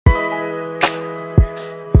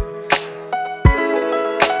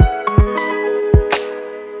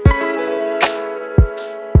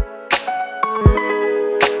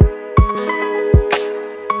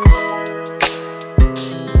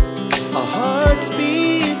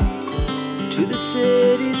to the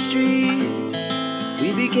city streets,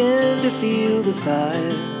 we began to feel the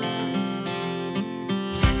fire.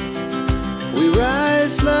 We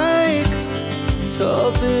rise like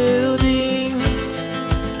tall buildings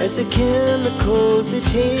as the chemicals, they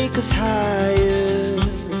take us higher.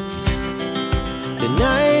 The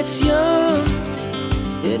night's young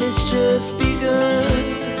and it's just begun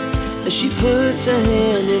as she puts her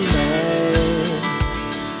hand in mine.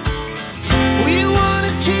 We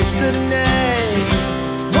wanna chase the night,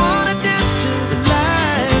 wanna dance to the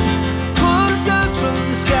light, pull the stars from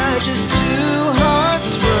the sky, just two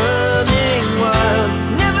hearts running wild.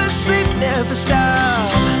 Never sleep, never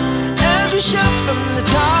stop, as we shout from the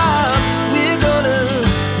top. We're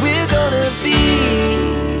gonna be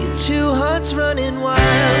two hearts running wild.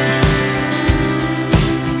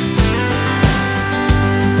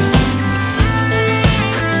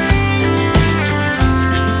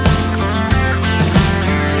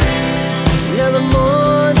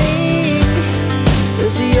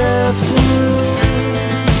 Afternoon,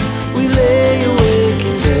 we lay awake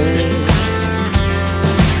in bed.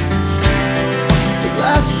 It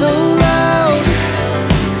laughs so loud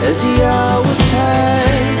as the hours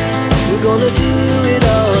pass. We're gonna do it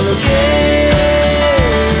all again.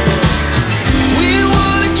 We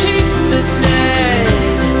wanna chase the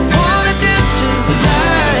night, wanna dance to the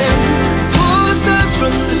light, pull the stars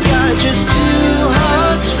from the sky, just two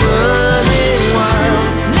hearts running wild.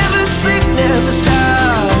 Never sleep, never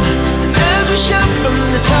stop, we shout from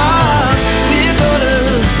the top. We're gonna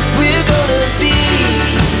be,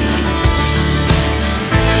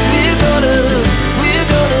 we're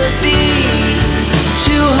gonna be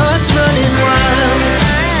two hearts running wild.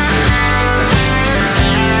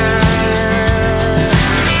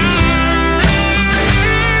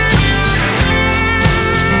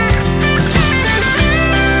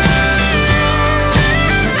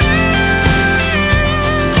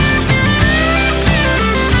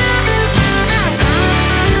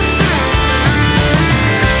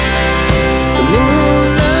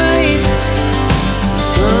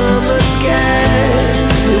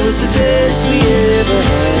 The best we ever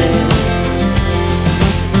had,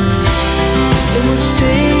 and we'll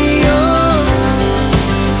stay on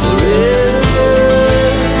forever.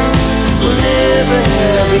 We'll never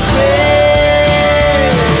have regrets.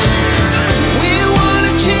 We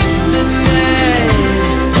wanna chase the night,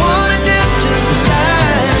 wanna dance to the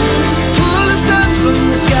light, pull the stars from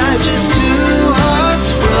the sky, just two hearts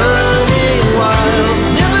running wild.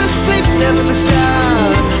 Never sleep, never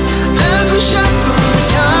stop, as we shout from the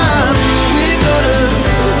top.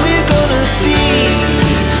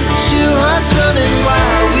 Running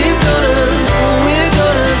wild,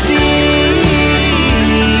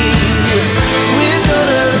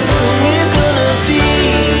 we're gonna be,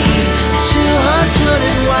 two hearts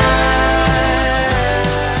running wild.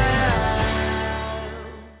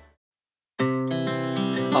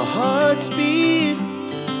 Our hearts beat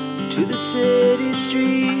to the city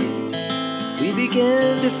streets, we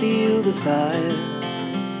began to feel the fire.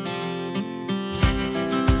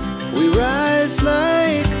 We rise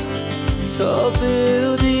like tall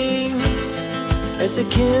buildings as the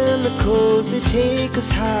chemicals, they take us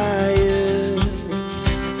higher.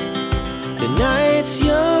 The night's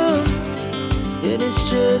young and it's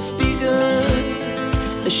just begun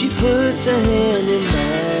as she puts her hand in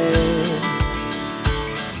mine.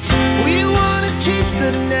 We wanna chase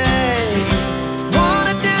the night,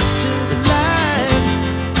 wanna dance to the light,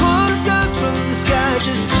 pull the stars from the sky,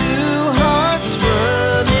 just two hearts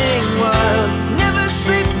running wild. Never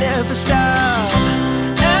sleep, never stop,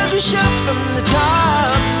 as we shout from the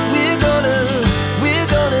top. We're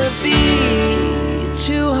gonna be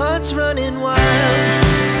two hearts running wild.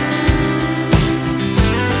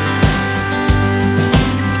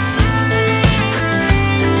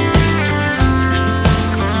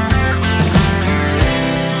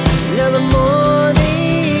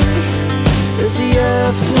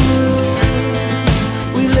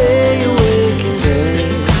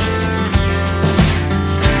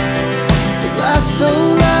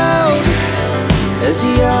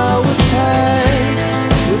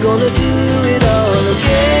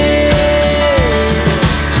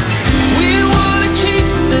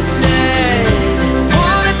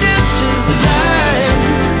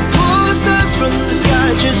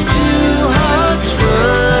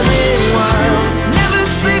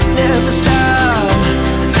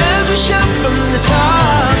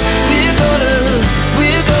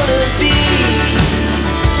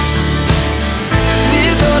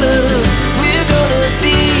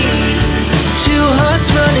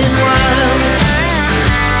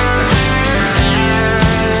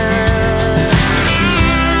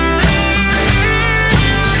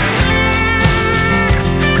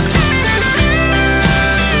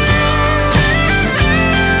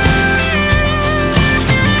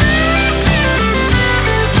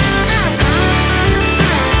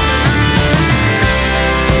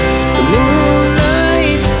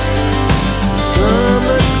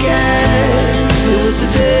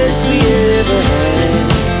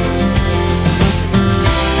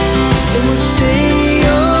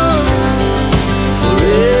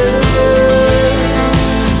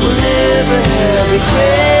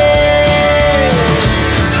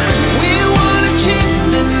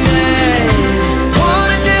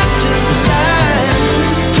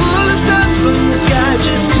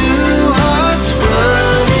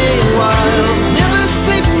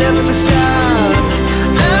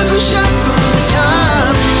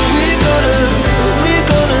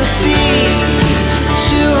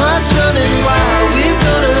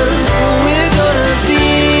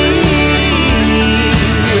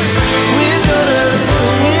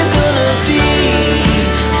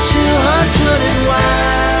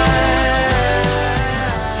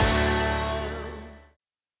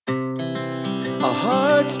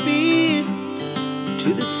 hearts beat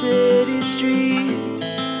to the city streets.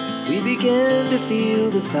 We began to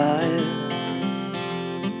feel the fire.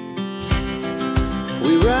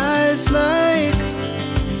 We rise like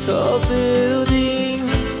tall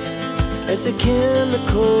buildings as the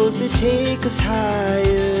chemicals, they take us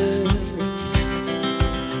higher.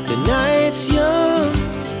 The night's young,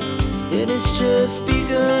 it has just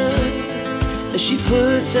begun, as she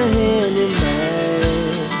puts her hand in mine.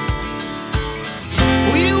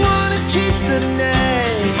 We wanna chase the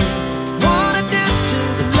night, wanna dance to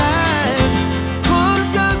the light, pull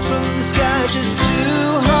stars from the sky, just two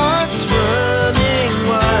hearts running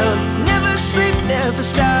wild. Never sleep, never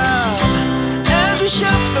stop, as we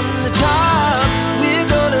shout from the top. We're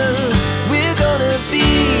gonna be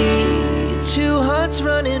two hearts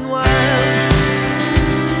running wild.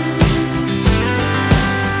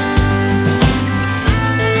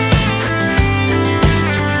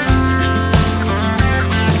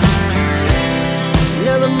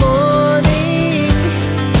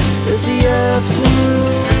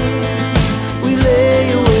 Afternoon, we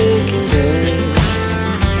lay awake in bed.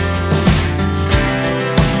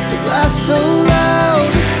 The laugh so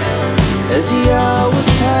loud as the hours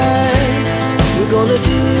pass. We're gonna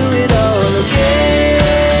do it all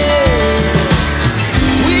again.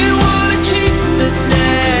 We wanna chase the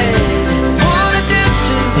night, wanna dance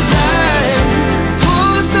to the light, pull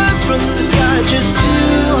the stars from the sky, just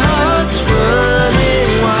two hearts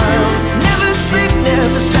running wild. Never sleep,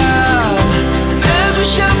 never stop,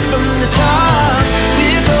 shout from the top.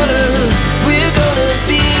 We're gonna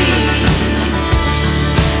be.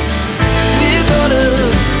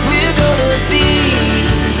 We're gonna be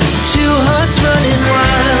two hearts running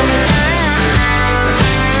wild.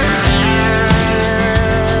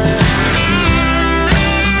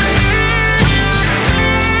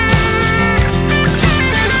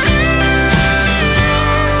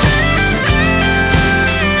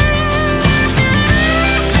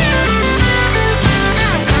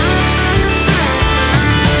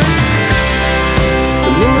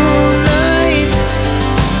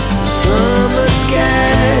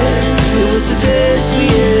 The best we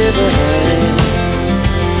ever had,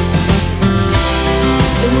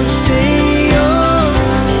 and we'll stay on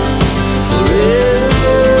forever.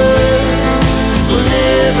 We'll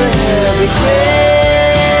never have regrets.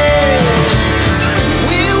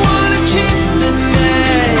 We wanna chase the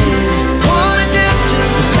night, wanna dance to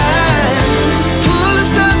the light, pull the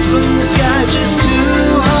stars from the sky, just two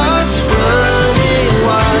hearts running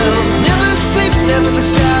wild. Never sleep, never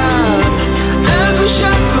stop, as we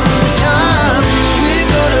shout from the top.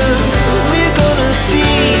 We're gonna be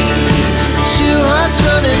two hearts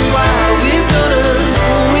running wild. We're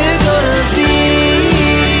gonna be.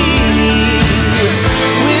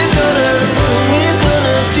 We're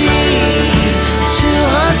gonna be two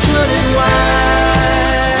hearts running wild.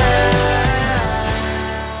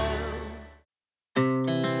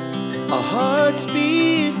 Our hearts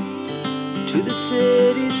beat to the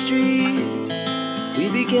city streets. We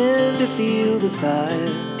began to feel the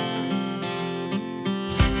fire.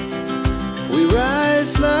 We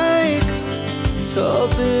rise like tall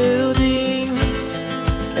buildings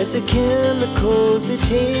as the chemicals, they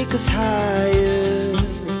take us higher.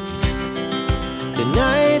 The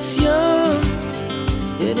night's young,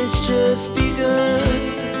 it has just begun,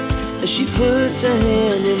 as she puts her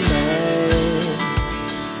hand in mine.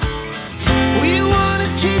 We wanna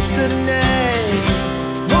chase the night,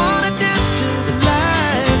 wanna dance to the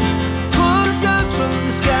light, pull stars from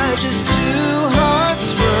the sky, just two hearts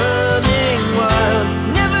running wild.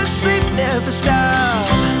 Never sleep, never stop,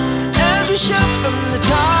 as we shout from the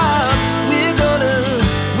top.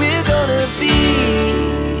 We're gonna be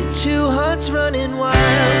two hearts running wild.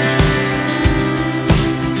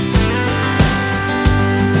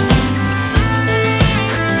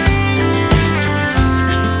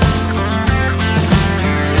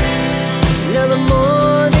 Now the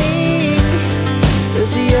morning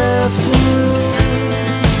is the afternoon,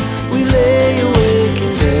 we lay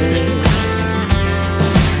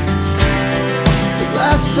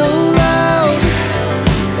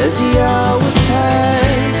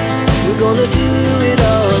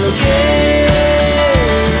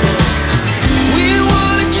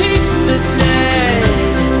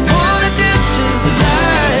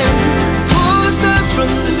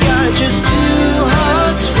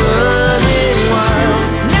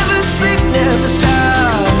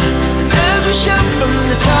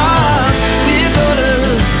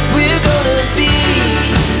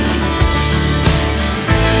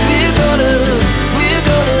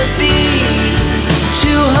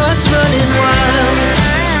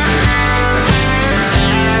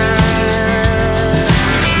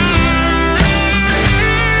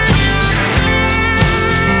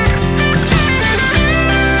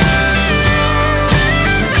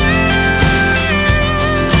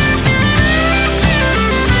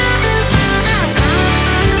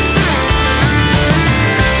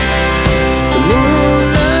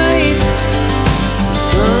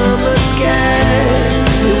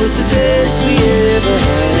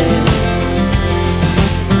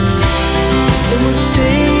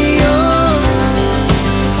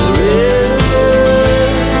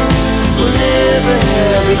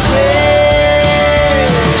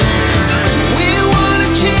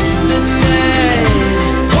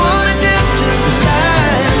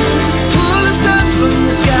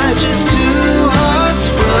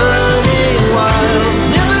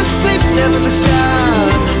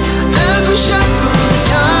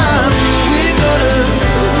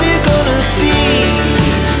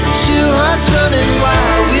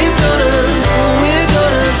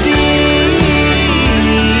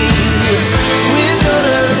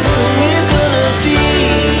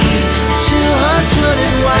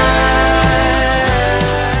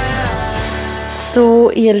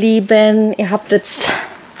ihr Lieben, ihr habt jetzt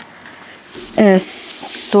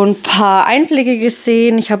so ein paar Einblicke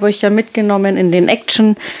gesehen. Ich habe euch ja mitgenommen in den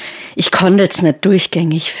Action. Ich konnte jetzt nicht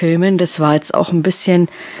durchgängig filmen, das war jetzt auch ein bisschen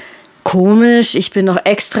komisch. Ich bin noch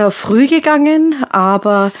extra früh gegangen,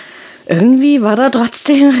 aber irgendwie war da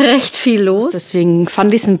trotzdem recht viel los. Deswegen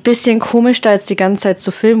fand ich es ein bisschen komisch, da jetzt die ganze Zeit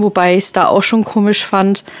zu filmen, wobei ich es da auch schon komisch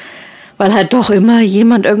fand, weil halt doch immer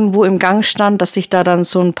jemand irgendwo im Gang stand, dass ich da dann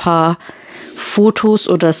so ein paar Fotos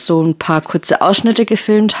oder so ein paar kurze Ausschnitte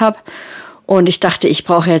gefilmt habe. Und ich dachte, ich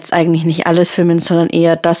brauche jetzt eigentlich nicht alles filmen, sondern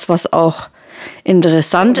eher das, was auch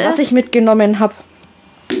interessant ist, was ich mitgenommen habe.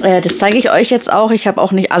 Das zeige ich euch jetzt auch. Ich habe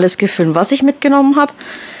auch nicht alles gefilmt, was ich mitgenommen habe.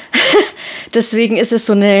 Deswegen ist es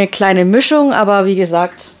so eine kleine Mischung. Aber wie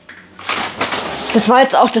gesagt, das war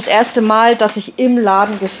jetzt auch das erste Mal, dass ich im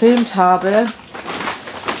Laden gefilmt habe.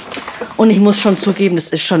 Und ich muss schon zugeben, das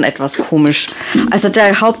ist schon etwas komisch. Also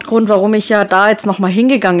der Hauptgrund, warum ich ja da jetzt nochmal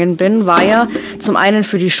hingegangen bin, war ja zum einen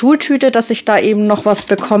für die Schultüte, dass ich da eben noch was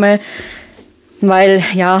bekomme. Weil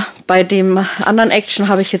ja, bei dem anderen Action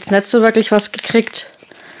habe ich jetzt nicht so wirklich was gekriegt.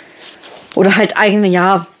 Oder halt eigentlich,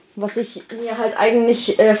 ja, was ich mir halt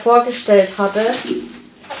eigentlich vorgestellt hatte.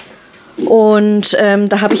 Und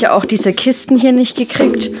da habe ich ja auch diese Kisten hier nicht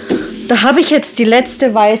gekriegt. Da habe ich jetzt die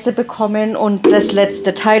letzte weiße bekommen und das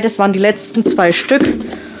letzte Teil, das waren die letzten 2 Stück.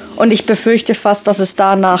 Und ich befürchte fast, dass es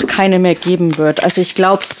danach keine mehr geben wird. Also ich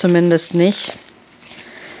glaube es zumindest nicht.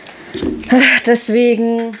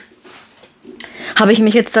 Deswegen habe ich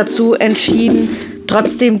mich jetzt dazu entschieden,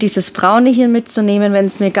 trotzdem dieses Braune hier mitzunehmen. Wenn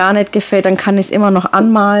es mir gar nicht gefällt, dann kann ich es immer noch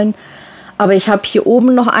anmalen. Aber ich habe hier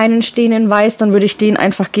oben noch einen stehen in weiß, dann würde ich den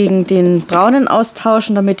einfach gegen den braunen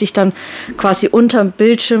austauschen, damit ich dann quasi unterm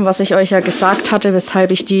Bildschirm, was ich euch ja gesagt hatte, weshalb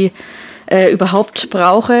ich die überhaupt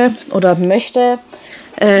brauche oder möchte,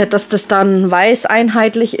 dass das dann weiß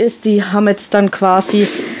einheitlich ist. Die haben jetzt dann quasi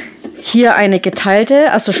hier eine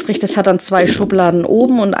geteilte, also sprich, das hat dann 2 Schubladen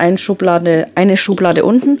oben und eine Schublade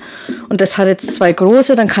unten. Und das hat jetzt 2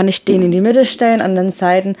 große, dann kann ich den in die Mitte stellen, an den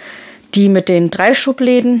Seiten die mit den 3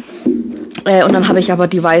 Schubläden. Und dann habe ich aber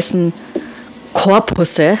die weißen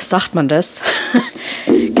Korpusse, sagt man das?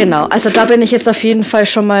 Genau, also da bin ich jetzt auf jeden Fall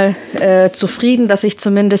schon mal zufrieden, dass ich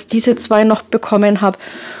zumindest diese 2 noch bekommen habe.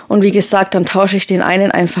 Und wie gesagt, dann tausche ich den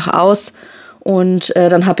einen einfach aus und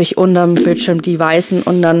dann habe ich unterm Bildschirm die weißen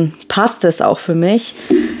und dann passt es auch für mich.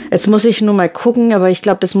 Jetzt muss ich nur mal gucken, aber ich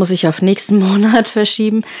glaube, das muss ich auf nächsten Monat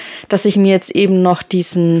verschieben, dass ich mir jetzt eben noch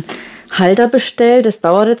diesen Halter bestellt. Das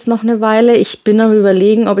dauert jetzt noch eine Weile. Ich bin am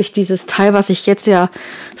Überlegen, ob ich dieses Teil, was ich jetzt ja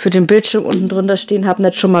für den Bildschirm unten drunter stehen habe,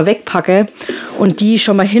 nicht schon mal wegpacke und die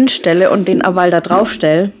schon mal hinstelle und den Awal da drauf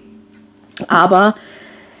stelle. Aber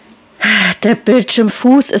der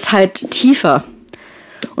Bildschirmfuß ist halt tiefer.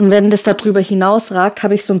 Und wenn das da drüber hinausragt,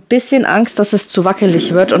 habe ich so ein bisschen Angst, dass es zu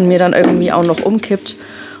wackelig wird und mir dann irgendwie auch noch umkippt.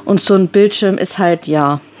 Und so ein Bildschirm ist halt,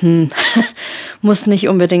 ja, muss nicht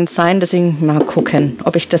unbedingt sein. Deswegen mal gucken,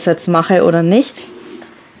 ob ich das jetzt mache oder nicht.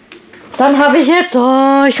 Dann habe ich jetzt,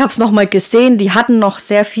 ich habe es nochmal gesehen, die hatten noch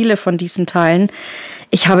sehr viele von diesen Teilen.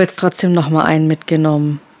 Ich habe jetzt trotzdem nochmal einen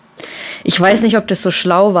mitgenommen. Ich weiß nicht, ob das so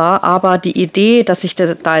schlau war, aber die Idee, dass ich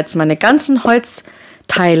da jetzt meine ganzen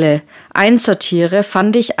Holzteile einsortiere,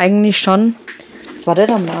 fand ich eigentlich schon. Jetzt wartet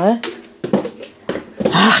mal.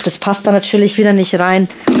 Ach, das passt da natürlich wieder nicht rein.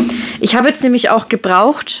 Ich habe jetzt nämlich auch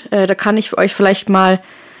gebraucht, da kann ich euch vielleicht mal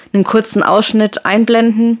einen kurzen Ausschnitt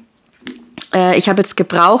einblenden. Ich habe jetzt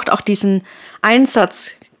gebraucht, auch diesen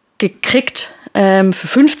Einsatz gekriegt für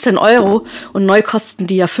 15 € und neu kosten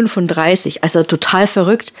die ja 35. Also total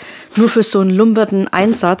verrückt. Nur für so einen lumberten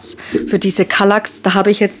Einsatz, für diese Kallax. Da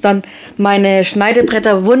habe ich jetzt dann meine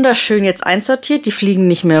Schneidebretter wunderschön jetzt einsortiert. Die fliegen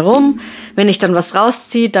nicht mehr rum. Wenn ich dann was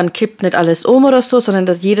rausziehe, dann kippt nicht alles um oder so, sondern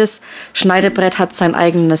dass jedes Schneidebrett hat sein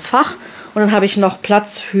eigenes Fach. Und dann habe ich noch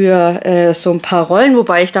Platz für so ein paar Rollen,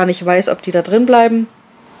 wobei ich da nicht weiß, ob die da drin bleiben.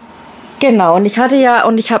 Genau, und ich habe ja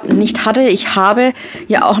auch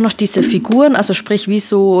noch diese Figuren, also sprich wie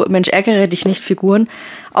so Mensch ärgere dich nicht Figuren,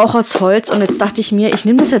 auch aus Holz. Und jetzt dachte ich mir, ich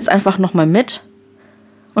nehme das jetzt einfach nochmal mit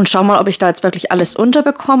und schau mal, ob ich da jetzt wirklich alles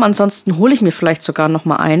unterbekomme. Ansonsten hole ich mir vielleicht sogar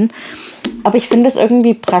nochmal einen. Aber ich finde es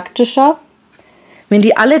irgendwie praktischer, wenn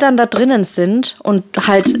die alle dann da drinnen sind und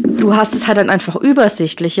halt, du hast es halt dann einfach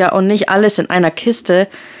übersichtlicher und nicht alles in einer Kiste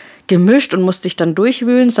gemischt und musste ich dann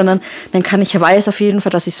durchwühlen, sondern dann kann ich weiß auf jeden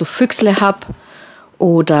Fall, dass ich so Füchsle habe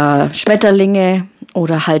oder Schmetterlinge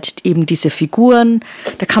oder halt eben diese Figuren.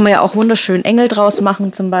 Da kann man ja auch wunderschön Engel draus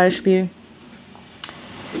machen zum Beispiel.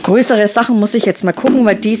 Größere Sachen muss ich jetzt mal gucken,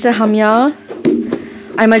 weil diese haben ja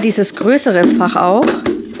einmal dieses größere Fach auch.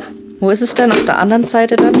 Wo ist es denn? Auf der anderen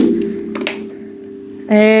Seite dann?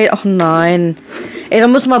 Ach nein. Ey, da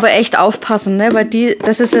muss man aber echt aufpassen, ne? Weil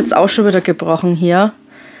das ist jetzt auch schon wieder gebrochen hier.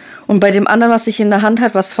 Und bei dem anderen, was ich in der Hand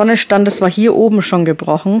hatte, was vorne stand, das war hier oben schon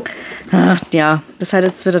gebrochen. Ach, ja, das ist halt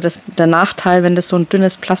jetzt wieder der Nachteil, wenn das so ein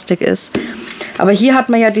dünnes Plastik ist. Aber hier hat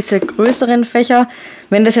man ja diese größeren Fächer.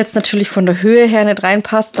 Wenn das jetzt natürlich von der Höhe her nicht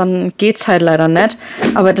reinpasst, dann geht's halt leider nicht.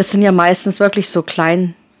 Aber das sind ja meistens wirklich so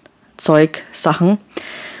Kleinzeug-Sachen.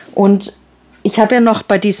 Und ich habe ja noch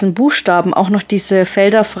bei diesen Buchstaben auch noch diese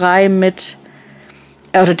Felder frei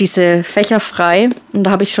oder diese Fächer frei. Und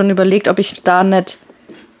da habe ich schon überlegt, ob ich da nicht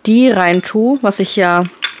die rein tue, was ich ja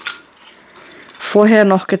vorher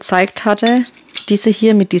noch gezeigt hatte. Diese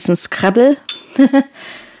hier mit diesem Scrabble.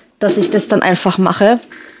 Dass ich das dann einfach mache.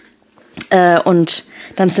 Und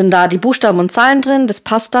dann sind da die Buchstaben und Zahlen drin. Das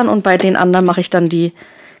passt dann. Und bei den anderen mache ich dann die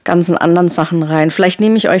ganzen anderen Sachen rein. Vielleicht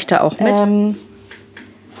nehme ich euch da auch mit. Und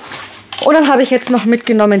dann habe ich jetzt noch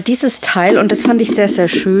mitgenommen dieses Teil. Und das fand ich sehr, sehr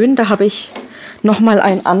schön. Da habe ich nochmal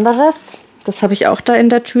ein anderes. Das habe ich auch da in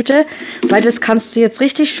der Tüte, weil das kannst du jetzt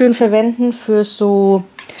richtig schön verwenden für so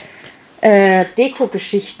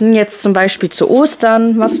Deko-Geschichten. Jetzt zum Beispiel zu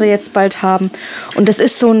Ostern, was wir jetzt bald haben. Und das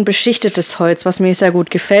ist so ein beschichtetes Holz, was mir sehr gut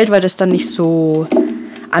gefällt, weil das dann nicht so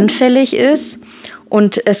anfällig ist.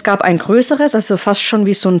 Und es gab ein größeres, also fast schon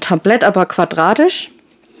wie so ein Tablett, aber quadratisch.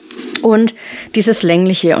 Und dieses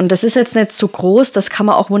längliche. Und das ist jetzt nicht so groß, das kann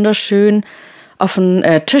man auch wunderschön auf einen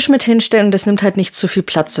Tisch mit hinstellen und das nimmt halt nicht zu viel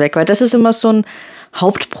Platz weg, weil das ist immer so ein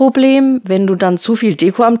Hauptproblem, wenn du dann zu viel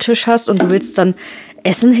Deko am Tisch hast und du willst dann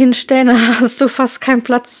Essen hinstellen, dann hast du fast keinen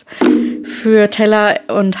Platz für Teller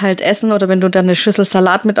und halt Essen oder wenn du dann eine Schüssel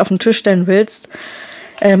Salat mit auf den Tisch stellen willst.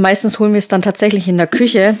 Meistens holen wir es dann tatsächlich in der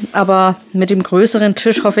Küche, aber mit dem größeren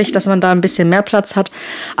Tisch hoffe ich, dass man da ein bisschen mehr Platz hat.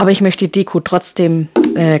 Aber ich möchte die Deko trotzdem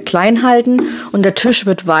klein halten und der Tisch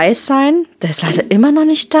wird weiß sein. Der ist leider immer noch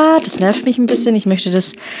nicht da, das nervt mich ein bisschen. Ich möchte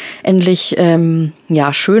das endlich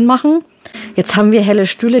schön machen. Jetzt haben wir helle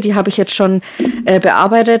Stühle, die habe ich jetzt schon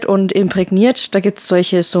bearbeitet und imprägniert. Da gibt es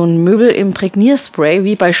so ein Möbel-Imprägnierspray,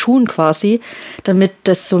 wie bei Schuhen quasi, damit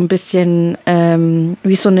das so ein bisschen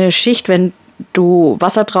wie so eine Schicht, wenn du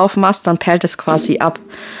Wasser drauf machst, dann perlt es quasi ab.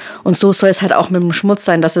 Und so soll es halt auch mit dem Schmutz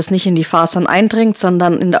sein, dass es nicht in die Fasern eindringt,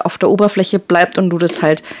 sondern auf der Oberfläche bleibt und du das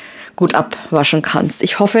halt gut abwaschen kannst.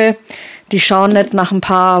 Ich hoffe, die schauen nicht nach ein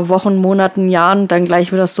paar Wochen, Monaten, Jahren dann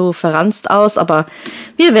gleich wieder so verranzt aus, aber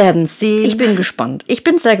wir werden sehen. Ich bin gespannt. Ich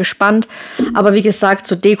bin sehr gespannt, aber wie gesagt,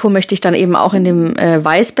 zur Deko möchte ich dann eben auch in dem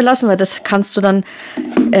Weiß belassen, weil das kannst du dann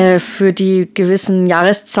für die gewissen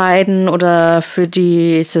Jahreszeiten oder für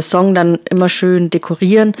die Saison dann immer schön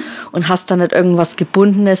dekorieren und hast dann nicht irgendwas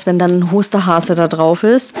Gebundenes, wenn dann ein Osterhase da drauf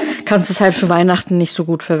ist, kannst du es halt für Weihnachten nicht so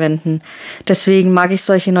gut verwenden. Deswegen mag ich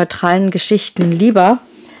solche neutralen Geschichten lieber.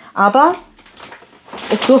 Aber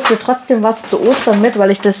es durfte trotzdem was zu Ostern mit,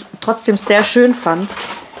 weil ich das trotzdem sehr schön fand.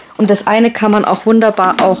 Und das eine kann man auch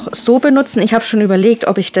wunderbar auch so benutzen. Ich habe schon überlegt,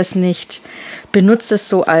 ob ich das nicht benutze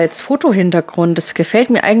so als Fotohintergrund. Das gefällt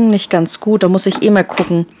mir eigentlich ganz gut. Da muss ich mal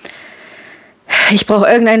gucken. Ich brauche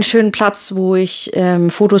irgendeinen schönen Platz, wo ich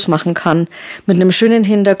Fotos machen kann. Mit einem schönen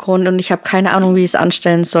Hintergrund. Und ich habe keine Ahnung, wie ich es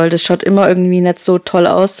anstellen soll. Das schaut immer irgendwie nicht so toll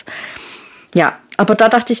aus. Ja. Aber da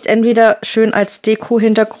dachte ich entweder schön als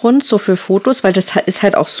Deko-Hintergrund, so für Fotos, weil das ist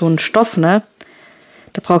halt auch so ein Stoff, ne?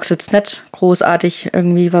 Da brauchst du jetzt nicht großartig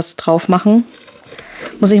irgendwie was drauf machen.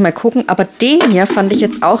 Muss ich mal gucken. Aber den hier fand ich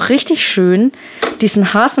jetzt auch richtig schön,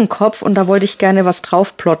 diesen Hasenkopf. Und da wollte ich gerne was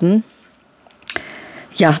drauf plotten.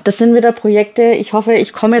 Ja, das sind wieder Projekte. Ich hoffe,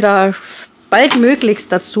 ich komme da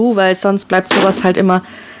baldmöglichst dazu, weil sonst bleibt sowas halt immer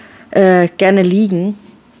gerne liegen.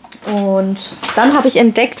 Und dann habe ich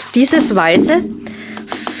entdeckt dieses Weiße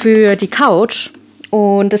für die Couch.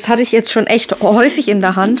 Und das hatte ich jetzt schon echt häufig in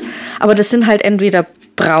der Hand. Aber das sind halt entweder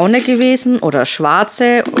braune gewesen oder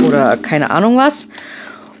schwarze oder keine Ahnung was.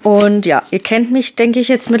 Und ja, ihr kennt mich, denke ich,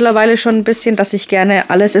 jetzt mittlerweile schon ein bisschen, dass ich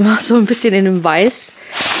gerne alles immer so ein bisschen in einem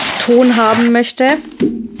Weißton haben möchte.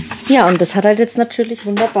 Ja, und das hat halt jetzt natürlich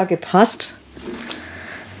wunderbar gepasst.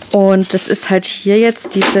 Und das ist halt hier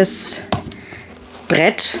jetzt dieses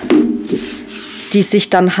Brett, die sich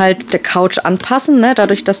dann halt der Couch anpassen, ne?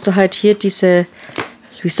 Dadurch, dass du halt hier diese,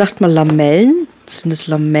 wie sagt man, Lamellen, sind das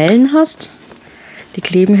Lamellen hast. Die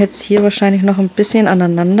kleben jetzt hier wahrscheinlich noch ein bisschen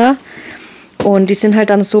aneinander. Und die sind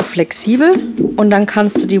halt dann so flexibel. Und dann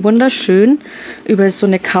kannst du die wunderschön über so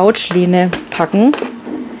eine Couchlehne packen.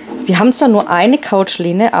 Wir haben zwar nur eine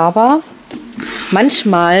Couchlehne, aber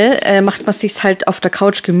manchmal macht man sich halt auf der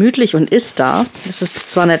Couch gemütlich und isst da. Das ist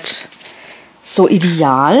zwar nicht so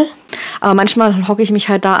ideal, aber manchmal hocke ich mich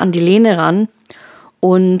halt da an die Lehne ran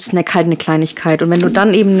und snack halt eine Kleinigkeit. Und wenn du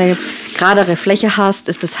dann eben eine geradere Fläche hast,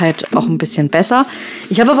 ist es halt auch ein bisschen besser.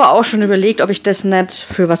 Ich habe aber auch schon überlegt, ob ich das nicht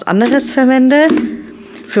für was anderes verwende.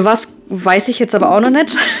 Für was weiß ich jetzt aber auch noch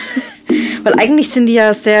nicht. Weil eigentlich sind die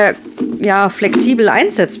ja sehr flexibel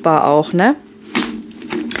einsetzbar auch, ne?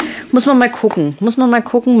 Muss man mal gucken.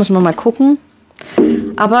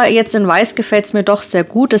 Aber jetzt in Weiß gefällt es mir doch sehr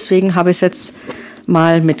gut, deswegen habe ich es jetzt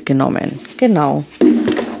mal mitgenommen. Genau,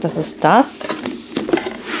 das ist das.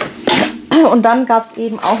 Und dann gab es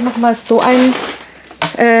eben auch noch mal so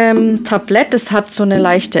ein Tablett, das hat so eine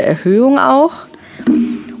leichte Erhöhung auch.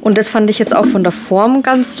 Und das fand ich jetzt auch von der Form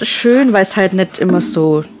ganz schön, weil es halt nicht immer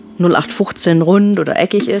so 0815 rund oder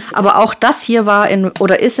eckig ist. Aber auch das hier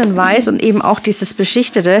ist in Weiß und eben auch dieses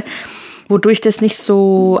Beschichtete, wodurch das nicht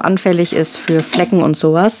so anfällig ist für Flecken und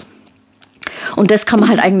sowas. Und das kann man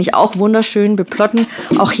halt eigentlich auch wunderschön beplotten.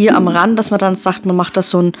 Auch hier am Rand, dass man dann sagt, man macht das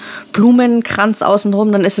so einen Blumenkranz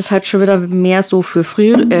außenrum, dann ist es halt schon wieder mehr so für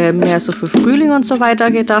Frühling und so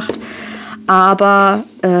weiter gedacht. Aber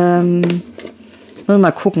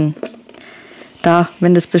mal gucken. Da,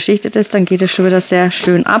 wenn das beschichtet ist, dann geht es schon wieder sehr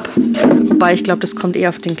schön ab. Wobei ich glaube, das kommt eher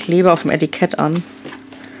auf den Kleber, auf dem Etikett an.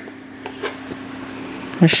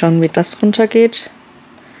 Mal schauen, wie das runtergeht.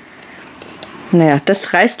 Naja,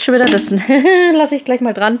 das reißt schon wieder. Das lasse ich gleich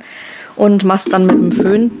mal dran und mach's dann mit dem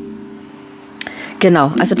Föhn.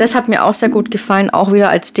 Genau, also das hat mir auch sehr gut gefallen. Auch wieder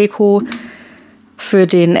als Deko für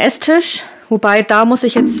den Esstisch. Wobei, da muss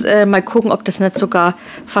ich jetzt mal gucken, ob das nicht sogar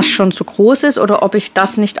fast schon zu groß ist oder ob ich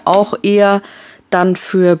das nicht auch eher dann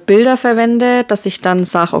für Bilder verwende, dass ich dann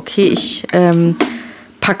sage, okay, ich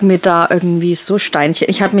packe mir da irgendwie so Steinchen.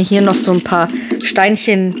 Ich habe mir hier noch so ein paar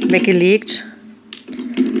Steinchen weggelegt,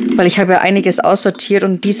 weil ich habe ja einiges aussortiert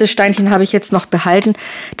und diese Steinchen habe ich jetzt noch behalten,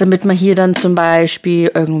 damit man hier dann zum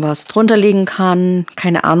Beispiel irgendwas drunter legen kann,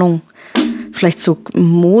 keine Ahnung, vielleicht so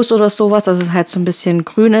Moos oder sowas, dass es halt so ein bisschen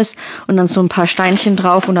grün ist und dann so ein paar Steinchen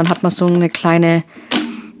drauf und dann hat man so eine kleine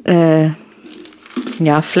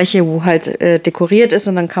Fläche, wo halt dekoriert ist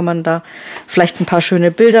und dann kann man da vielleicht ein paar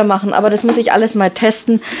schöne Bilder machen. Aber das muss ich alles mal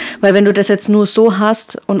testen, weil wenn du das jetzt nur so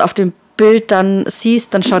hast und auf dem Bild dann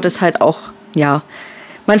siehst, dann schaut es halt auch,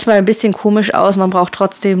 manchmal ein bisschen komisch aus. Man braucht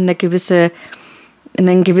trotzdem einen gewissen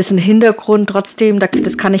Hintergrund trotzdem.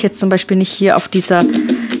 Das kann ich jetzt zum Beispiel nicht hier auf dieser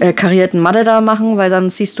karierten Matte da machen, weil dann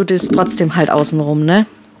siehst du das trotzdem halt außenrum, ne?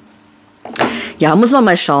 Ja, muss man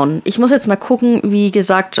mal schauen. Ich muss jetzt mal gucken, wie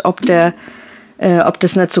gesagt, ob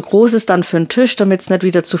das nicht zu groß ist dann für einen Tisch, damit es nicht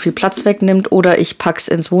wieder zu viel Platz wegnimmt, oder ich pack's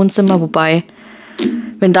ins Wohnzimmer, wobei,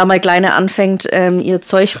 wenn da mal Kleine anfängt, ihr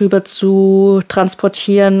Zeug rüber zu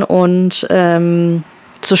transportieren und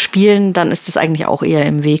zu spielen, dann ist das eigentlich auch eher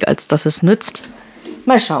im Weg, als dass es nützt.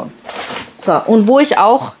 Mal schauen. So, und wo ich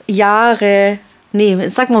auch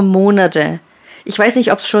Monate, ich weiß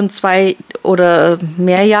nicht, ob es schon 2 oder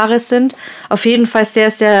mehr Jahre sind, auf jeden Fall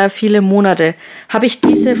sehr, sehr viele Monate, habe ich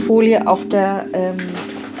diese Folie auf der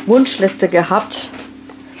Wunschliste gehabt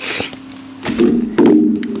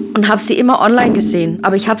und habe sie immer online gesehen,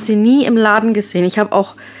 aber ich habe sie nie im Laden gesehen. Ich habe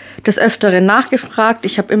auch des Öfteren nachgefragt,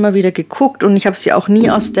 ich habe immer wieder geguckt und ich habe sie auch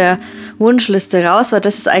nie aus der Wunschliste raus, weil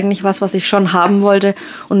das ist eigentlich was ich schon haben wollte.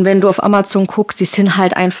 Und wenn du auf Amazon guckst, die sind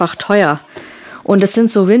halt einfach teuer. Und das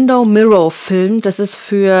sind so Window-Mirror-Film, das ist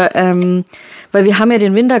für, weil wir haben ja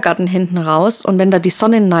den Wintergarten hinten raus und wenn da die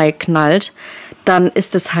Sonne nahe knallt, dann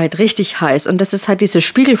ist es halt richtig heiß. Und das ist halt diese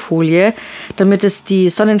Spiegelfolie, damit es die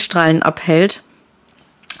Sonnenstrahlen abhält,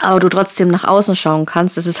 aber du trotzdem nach außen schauen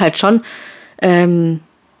kannst. Das ist halt schon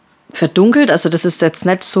verdunkelt, also das ist jetzt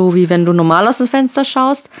nicht so, wie wenn du normal aus dem Fenster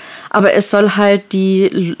schaust, aber es soll halt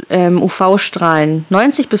die UV-Strahlen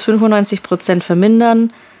 90-95%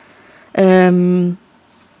 vermindern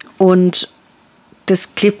und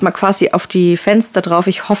das klebt man quasi auf die Fenster drauf.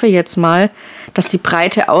 Ich hoffe jetzt mal, dass die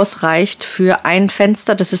Breite ausreicht für ein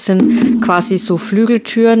Fenster. Das sind quasi so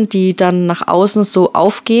Flügeltüren, die dann nach außen so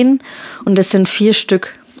aufgehen und das sind 4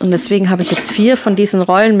 Stück und deswegen habe ich jetzt 4 von diesen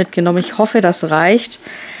Rollen mitgenommen. Ich hoffe, das reicht.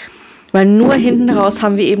 Weil nur hinten raus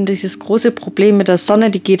haben wir eben dieses große Problem mit der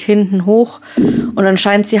Sonne, die geht hinten hoch und dann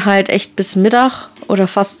scheint sie halt echt bis Mittag oder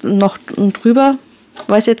fast noch drüber,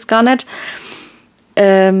 weiß jetzt gar nicht.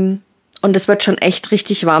 Und es wird schon echt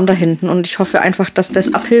richtig warm da hinten und ich hoffe einfach, dass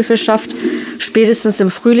das Abhilfe schafft. Spätestens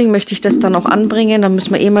im Frühling möchte ich das dann auch anbringen, dann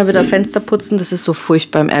müssen wir mal wieder Fenster putzen, das ist so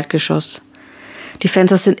furchtbar im Erdgeschoss. Die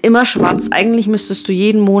Fenster sind immer schwarz, eigentlich müsstest du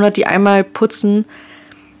jeden Monat die einmal putzen,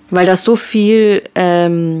 weil da so viel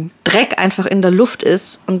Dreck einfach in der Luft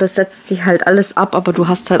ist und das setzt sich halt alles ab, aber du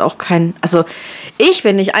hast halt auch keinen, also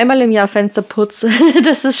wenn ich einmal im Jahr Fenster putze,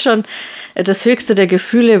 das ist schon das höchste der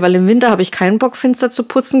Gefühle, weil im Winter habe ich keinen Bock, Fenster zu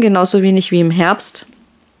putzen, genauso wenig wie im Herbst.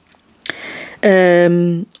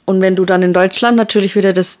 Und wenn du dann in Deutschland natürlich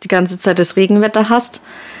wieder die ganze Zeit das Regenwetter hast,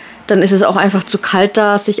 dann ist es auch einfach zu kalt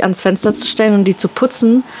da, sich ans Fenster zu stellen und die zu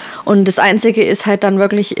putzen. Und das Einzige ist halt dann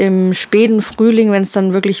wirklich im späten Frühling, wenn es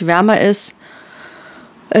dann wirklich wärmer ist,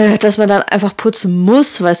 dass man dann einfach putzen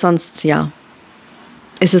muss, weil sonst, ja,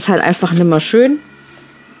 ist es halt einfach nicht mehr schön.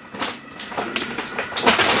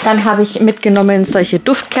 Dann habe ich mitgenommen solche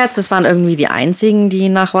Duftkerzen. Das waren irgendwie die einzigen, die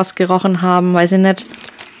nach was gerochen haben, weiß ich nicht.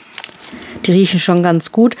 Die riechen schon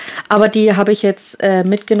ganz gut. Aber die habe ich jetzt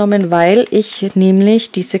mitgenommen, weil ich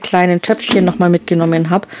nämlich diese kleinen Töpfchen nochmal mitgenommen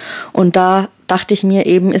habe. Und da dachte ich mir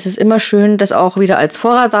eben, ist es immer schön, das auch wieder als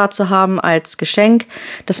Vorrat da zu haben, als Geschenk,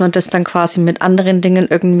 dass man das dann quasi mit anderen Dingen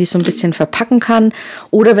irgendwie so ein bisschen verpacken kann.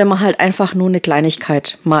 Oder wenn man halt einfach nur eine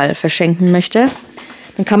Kleinigkeit mal verschenken möchte,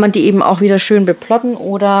 dann kann man die eben auch wieder schön beplotten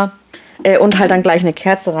oder und halt dann gleich eine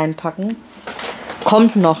Kerze reinpacken.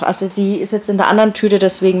 Kommt noch, also die ist jetzt in der anderen Tüte,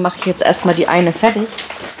 deswegen mache ich jetzt erstmal die eine fertig.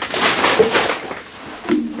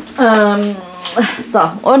 So,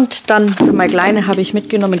 und dann für meine Kleine habe ich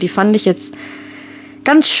mitgenommen, die fand ich jetzt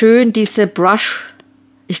ganz schön, diese Brush,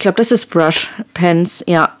 ich glaube das ist Brush Pens,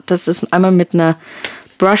 ja, das ist einmal mit einer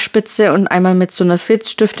Brushspitze und einmal mit so einer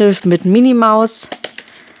Filzstifte mit Minnie Maus.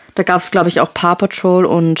 Da gab es glaube ich auch Paw Patrol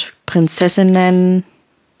und Prinzessinnen.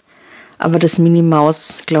 Aber das Minnie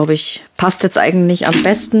Maus, glaube ich, passt jetzt eigentlich am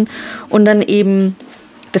besten. Und dann eben,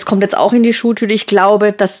 das kommt jetzt auch in die Schultüte. Ich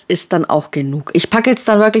glaube, das ist dann auch genug. Ich packe jetzt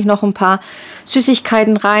dann wirklich noch ein paar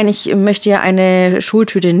Süßigkeiten rein. Ich möchte ja eine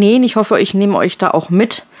Schultüte nähen. Ich hoffe, ich nehme euch da auch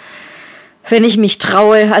mit, wenn ich mich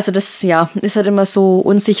traue. Also das, ja, ist halt immer so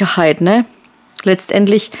Unsicherheit, ne?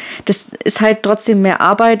 Letztendlich, das ist halt trotzdem mehr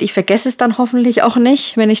Arbeit. Ich vergesse es dann hoffentlich auch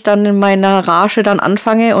nicht, wenn ich dann in meiner Rage dann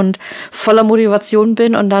anfange und voller Motivation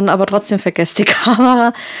bin und dann aber trotzdem vergesse, die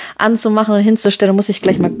Kamera anzumachen und hinzustellen. Da muss ich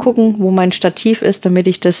gleich mal gucken, wo mein Stativ ist, damit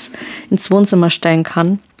ich das ins Wohnzimmer stellen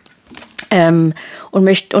kann.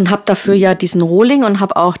 Und habe dafür ja diesen Rohling und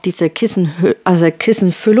habe auch diese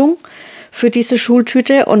Kissenfüllung für diese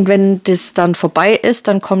Schultüte, und wenn das dann vorbei ist,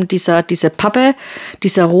 dann kommt diese Pappe,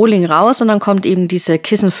 dieser Rohling raus und dann kommt eben diese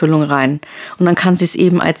Kissenfüllung rein und dann kann sie es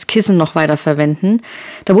eben als Kissen noch weiter verwenden.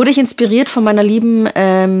 Da wurde ich inspiriert von meiner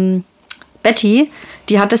lieben Betty,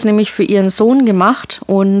 die hat das nämlich für ihren Sohn gemacht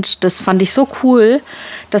und das fand ich so cool,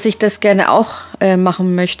 dass ich das gerne auch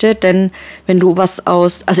machen möchte, denn wenn du was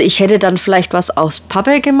also ich hätte dann vielleicht was aus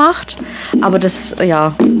Pappe gemacht, aber das,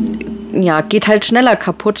 ja, geht halt schneller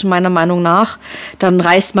kaputt, meiner Meinung nach. Dann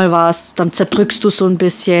reißt mal was, dann zerdrückst du so ein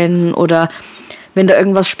bisschen oder wenn da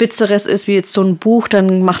irgendwas Spitzeres ist, wie jetzt so ein Buch,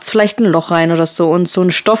 dann macht es vielleicht ein Loch rein oder so. Und so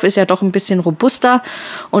ein Stoff ist ja doch ein bisschen robuster.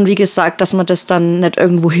 Und wie gesagt, dass man das dann nicht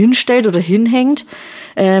irgendwo hinstellt oder hinhängt.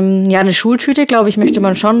 Eine Schultüte, glaube ich, möchte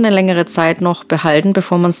man schon eine längere Zeit noch behalten,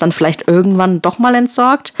 bevor man es dann vielleicht irgendwann doch mal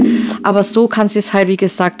entsorgt. Aber so kann sie es halt, wie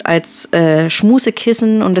gesagt, als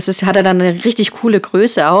Schmusekissen, und hat er dann eine richtig coole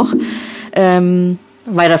Größe auch,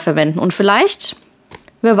 weiterverwenden. Und vielleicht,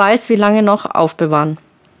 wer weiß, wie lange noch aufbewahren.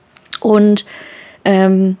 Und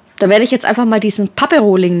da werde ich jetzt einfach mal diesen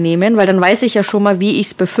Pappe-Rohling nehmen, weil dann weiß ich ja schon mal, wie ich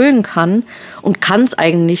es befüllen kann und kann es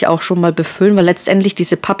eigentlich auch schon mal befüllen, weil letztendlich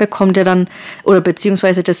diese Pappe kommt ja dann, oder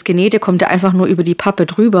beziehungsweise das Genähte kommt ja einfach nur über die Pappe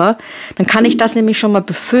drüber. Dann kann ich das nämlich schon mal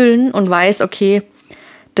befüllen und weiß, okay,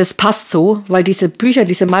 das passt so, weil diese Bücher,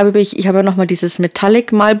 diese Malbücher, ich habe ja nochmal dieses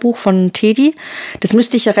Metallic-Malbuch von Teddy, das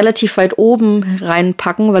müsste ich ja relativ weit oben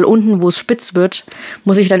reinpacken, weil unten, wo es spitz wird,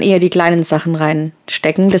 muss ich dann eher die kleinen Sachen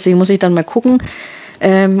reinstecken. Deswegen muss ich dann mal gucken,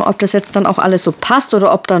 ob das jetzt dann auch alles so passt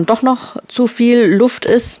oder ob dann doch noch zu viel Luft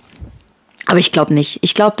ist. Aber ich glaube nicht.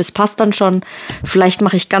 Ich glaube, das passt dann schon. Vielleicht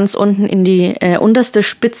mache ich ganz unten in die unterste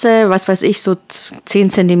Spitze, was weiß ich, so 10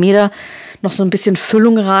 cm noch so ein bisschen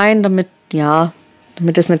Füllung rein, damit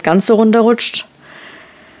das nicht ganz so runterrutscht.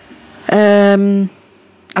 Aber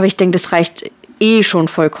ich denke, das reicht eh schon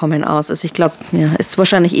vollkommen aus. Also ich glaube, ist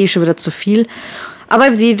wahrscheinlich eh schon wieder zu viel. Aber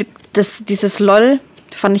dieses LOL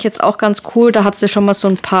fand ich jetzt auch ganz cool. Da hat sie schon mal so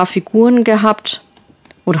ein paar Figuren gehabt.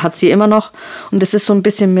 Oder hat sie immer noch. Und das ist so ein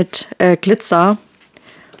bisschen mit Glitzer.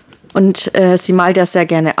 Und sie malt ja sehr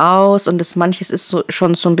gerne aus. Und manches ist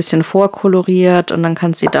schon so ein bisschen vorkoloriert. Und dann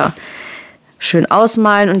kann sie da schön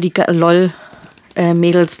ausmalen. Und die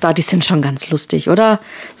LOL-Mädels da, die sind schon ganz lustig, oder?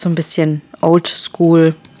 So ein bisschen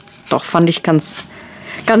oldschool. Doch, fand ich ganz,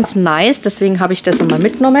 ganz nice. Deswegen habe ich das immer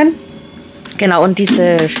mitgenommen. Genau, und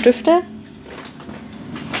diese Stifte.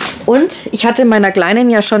 Und ich hatte meiner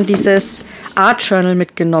Kleinen ja schon dieses Art Journal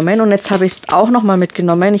mitgenommen. Und jetzt habe ich es auch nochmal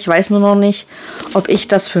mitgenommen. Ich weiß nur noch nicht, ob ich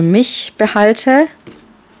das für mich behalte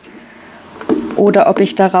oder ob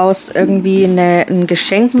ich daraus irgendwie ein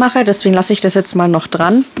Geschenk mache. Deswegen lasse ich das jetzt mal noch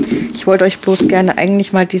dran. Ich wollte euch bloß gerne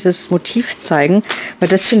eigentlich mal dieses Motiv zeigen, weil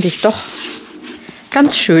das finde ich doch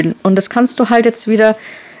ganz schön. Und das kannst du halt jetzt wieder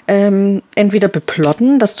entweder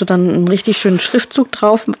beplotten, dass du dann einen richtig schönen Schriftzug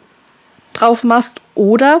drauf machst,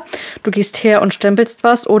 oder du gehst her und stempelst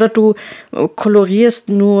was, oder du kolorierst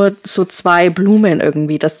nur so 2 Blumen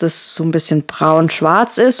irgendwie, dass das so ein bisschen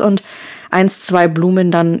braun-schwarz ist und 1, 2 Blumen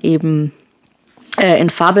dann eben in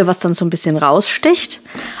Farbe, was dann so ein bisschen raussticht.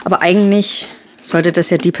 Aber eigentlich sollte das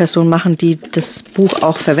ja die Person machen, die das Buch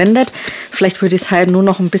auch verwendet. Vielleicht würde ich es halt nur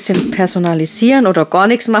noch ein bisschen personalisieren oder gar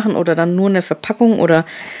nichts machen oder dann nur eine Verpackung oder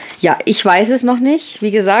ja, ich weiß es noch nicht.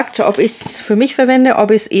 Wie gesagt, ob ich es für mich verwende,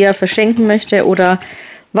 ob ich es eher verschenken möchte oder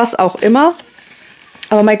was auch immer.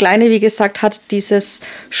 Aber meine Kleine, wie gesagt, hat dieses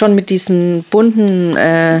schon mit diesen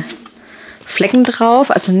bunten Flecken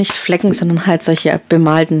drauf. Also nicht Flecken, sondern halt solche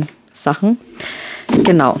bemalten Sachen.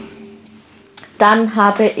 Genau. Dann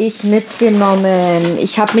habe ich mitgenommen,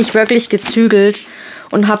 ich habe mich wirklich gezügelt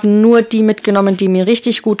und habe nur die mitgenommen, die mir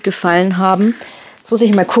richtig gut gefallen haben. Jetzt muss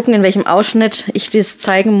ich mal gucken, in welchem Ausschnitt ich das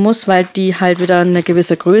zeigen muss, weil die halt wieder eine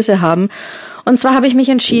gewisse Größe haben. Und zwar habe ich mich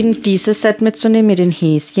entschieden, dieses Set mitzunehmen mit den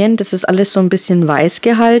Häschen. Das ist alles so ein bisschen weiß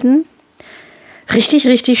gehalten. Richtig,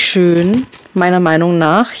 richtig schön, meiner Meinung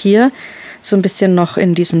nach. Hier so ein bisschen noch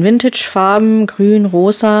in diesen Vintage-Farben, grün,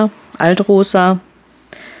 rosa, altrosa.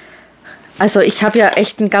 Also ich habe ja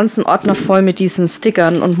echt einen ganzen Ordner voll mit diesen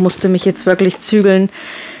Stickern und musste mich jetzt wirklich zügeln.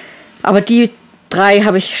 Aber die 3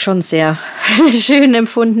 habe ich schon sehr schön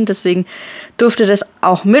empfunden, deswegen durfte das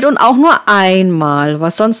auch mit und auch nur einmal.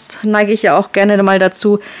 Was sonst neige ich ja auch gerne mal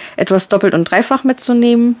dazu, etwas doppelt und dreifach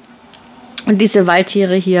mitzunehmen. Und diese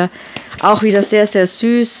Waldtiere hier auch wieder sehr, sehr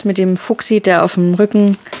süß mit dem Fuchsi, der auf dem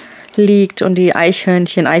Rücken liegt, und die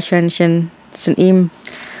Eichhörnchen. Eichhörnchen sind eben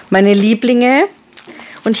meine Lieblinge.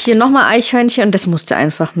 Und hier nochmal Eichhörnchen und das musste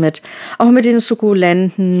einfach mit. Auch mit den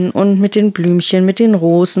Sukkulenten und mit den Blümchen, mit den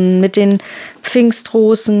Rosen, mit den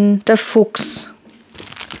Pfingstrosen, der Fuchs.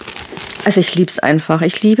 Also ich liebe es einfach.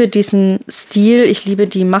 Ich liebe diesen Stil, ich liebe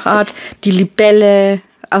die Machart, die Libelle,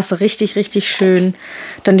 also richtig, richtig schön.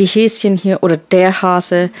 Dann die Häschen hier oder der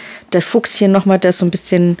Hase, der Fuchs hier nochmal, der so ein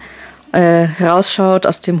bisschen rausschaut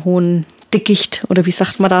aus dem hohen Dickicht oder wie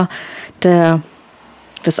sagt man da,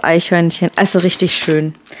 das Eichhörnchen, also richtig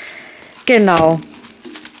schön. Genau.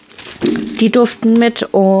 Die durften mit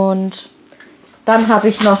und dann habe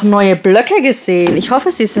ich noch neue Blöcke gesehen. Ich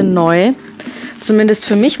hoffe, sie sind neu. Zumindest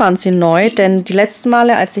für mich waren sie neu, denn die letzten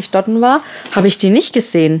Male, als ich dort war, habe ich die nicht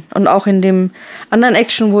gesehen. Und auch in dem anderen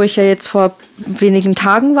Action, wo ich ja jetzt vor wenigen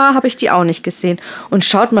Tagen war, habe ich die auch nicht gesehen. Und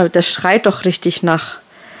schaut mal, das schreit doch richtig nach...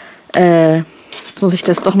 jetzt muss ich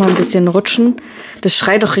das doch mal ein bisschen rutschen. Das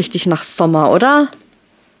schreit doch richtig nach Sommer, oder?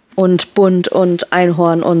 Und bunt und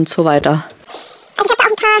Einhorn und so weiter. Also ich habe da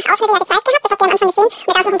auch ein paar Ausschnitte ja gezeigt gehabt, das habt ihr am Anfang gesehen,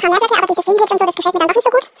 mit auch noch ein paar mehr Blöcke, aber dieses Vintage und so, das gefällt mir dann doch nicht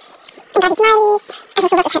so gut. Und dann die Smileys, also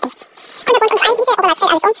sowas ist halt echt kunterbunt. Und vor allem diese, oh, da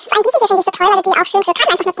fällt alles um, vor allem diese hier finde ich so toll, weil du die auch schön für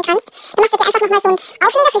Karten einfach nutzen kannst. Dann machst du dir einfach nochmal so einen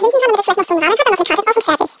Aufleger für hinten dran, damit das vielleicht noch so einen Rahmen hat, dann noch eine Karte drauf und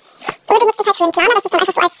fertig. Oder du nutzt es halt für einen Planer, dass du es dann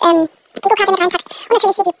einfach so als Dekokarte mit reinpackst. Und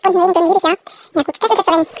natürlich hier die bunten Regenbögen liebe ich ja. Ja gut, das ist jetzt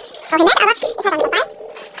so ein bisschen nett, aber ist halt auch nicht vorbei.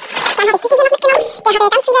 Dann habe ich diesen hier noch mitgenommen, der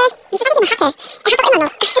hatte ganz viele, wieso habe ich immer hatte? Er hat doch immer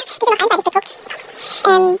noch, die sind noch einseitig bedruckt.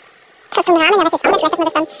 Das hat so einen Rahmen, ja weiß jetzt auch nicht, vielleicht, dass man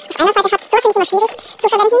das dann auf einer Seite hat. So finde ich immer schwierig zu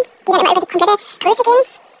verwenden, die dann immer über die komplette Größe gehen.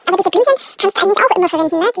 Aber diese Blümchen kannst du eigentlich auch immer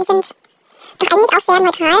verwenden, ne? Die sind doch eigentlich auch sehr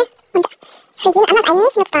neutral und für jeden anders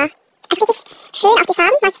eigentlich nutzbar. Also richtig schön, auch die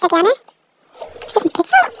Farben mag ich sehr gerne. Ist das ein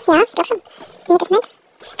Glitzer? Ja, ich glaube schon. Nee, das nicht.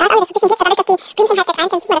 Da ist auch wieder so ein bisschen Glitzer, dadurch, dass die Blümchen halt sehr klein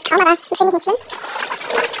sind, sieht man das kaum, aber das finde ich nicht schlimm.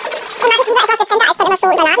 Und mag ich lieber etwas dezenter als dann immer so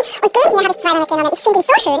überladen. Und den hier habe ich 2 mitgenommen. Ich finde ihn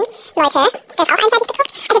so schön, Leute. Der ist auch einseitig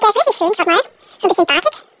bedruckt. Also der ist richtig schön, schaut mal. So ein bisschen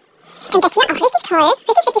bartig. Und das hier auch richtig toll.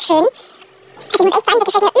 Richtig, richtig schön. Also ich muss echt sagen, der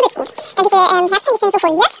gefällt mir übelst gut. Dann diese Herzchen, die sind so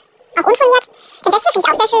foliert. Auch unfoliert. Dann das hier finde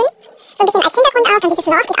ich auch sehr schön. So ein bisschen als Hintergrund auch. Dann dieses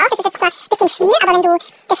Loch geht auch. Das ist jetzt zwar ein bisschen viel, aber wenn du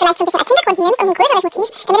das vielleicht so ein bisschen als Hintergrund nimmst und ein größeres Motiv,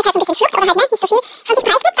 damit es halt so ein bisschen schluckt oder halt ne, nicht so viel von sich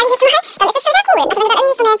preisgibt, sage ich jetzt mal, dann ist das schon sehr cool. Also wenn du dann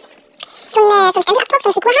irgendwie so einen Stempelabdruck, so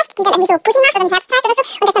eine Figur hast, die dann irgendwie so Pussy macht oder ein Herz zeigt oder so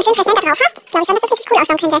und das dann schön präsent da drauf hast, glaube ich schon, dass das richtig cool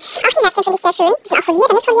ausschauen könnte. Auch die Herzchen finde ich sehr schön. Die sind auch foliert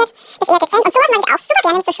und nicht foliert. Das ist eher dezent. Und sowas mag ich auch super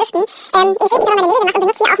gerne mit so Schriften. Ihr seht, ich habe meine Nägel gemacht und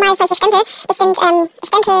benutze hier auch mal solche Stempel. Das sind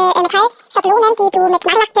Stempel-Metall-Schablonen, die du mit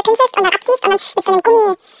Nagellack bepinselst und dann abziehst und dann mit so einem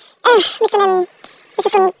Gummi, das ist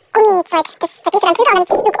so ein Gummizeug. Da gehst du dann drüber und dann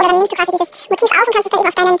ziehst du, oder dann nimmst du quasi dieses Motiv auf und kannst es dann eben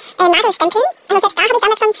auf deinen Nagel stempeln. Also selbst da habe ich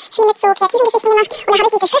damals schon viel mit so kreativen Geschichten gemacht und da habe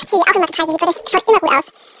ich diese Schriftzüge auch immer total geliebt, weil das schaut immer gut aus.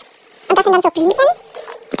 Und das sind dann so Blümchen.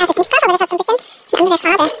 Da ist jetzt nichts drauf, aber das hat so ein bisschen eine andere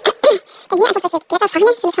Farbe. Dann hier einfach solche Blätterfahne,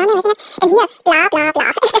 sind das Fahne, weiß ich nicht. Dann hier bla bla bla.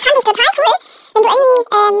 Das fand ich total cool, wenn du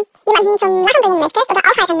irgendwie jemanden zum Lachen bringen möchtest oder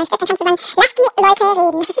aufheitern möchtest, dann kannst du sagen, lass die Leute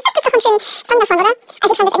reden. Gibt's doch einen schönen Song davon, oder?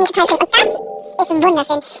 Also ich fand das irgendwie total schön. Und das ist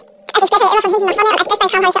wunderschön. Also ich blätter ja immer von hinten nach vorne und als das dann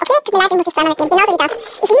kam, habe ich gesagt, okay, tut mir leid, den muss ich zweimal mitnehmen. Genauso wie das.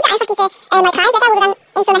 Ich liebe einfach diese neutralen Blätter, wo du dann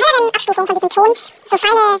in so einer helleren Abstufung von diesem Ton so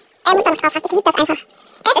feine Muster noch drauf hast. Ich liebe das einfach.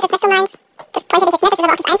 Das ist jetzt nicht so meins. Das bräuchte ich jetzt nicht, das ist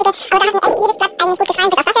aber auch das Einzige. Aber da hat mir echt jedes Blatt eigentlich gut gefallen,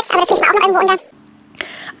 bis auf das jetzt. Aber das kriegt man auch noch irgendwo unter.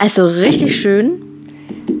 Also richtig schön.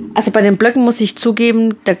 Also bei den Blöcken muss ich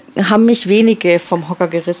zugeben, da haben mich wenige vom Hocker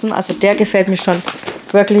gerissen. Also der gefällt mir schon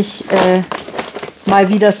wirklich mal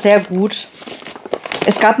wieder sehr gut.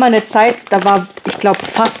 Es gab mal eine Zeit, da war, ich glaube,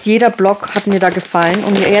 fast jeder Block hat mir da gefallen.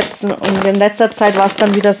 Und jetzt und in letzter Zeit war es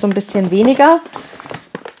dann wieder so ein bisschen weniger.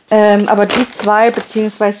 Aber die zwei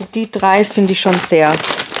bzw. die drei finde ich schon sehr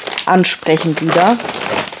ansprechend wieder.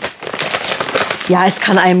 Ja, es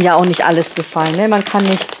kann einem ja auch nicht alles gefallen. Ne? Man kann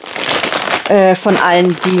nicht von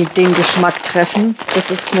allen den Geschmack treffen. Das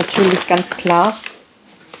ist natürlich ganz klar.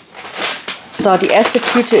 So, die erste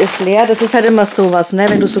Tüte ist leer. Das ist halt immer sowas, ne?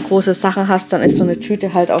 Wenn du so große Sachen hast, dann ist so eine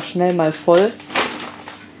Tüte halt auch schnell mal voll.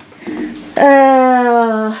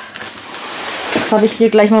 Jetzt habe ich hier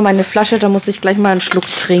gleich mal meine Flasche. Da muss ich gleich mal einen Schluck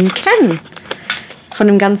trinken. Von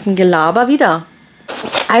dem ganzen Gelaber wieder.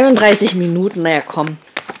 31 Minuten, naja, komm.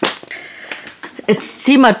 Jetzt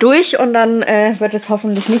zieh mal durch und dann wird es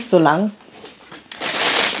hoffentlich nicht so lang.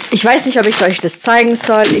 Ich weiß nicht, ob ich euch das zeigen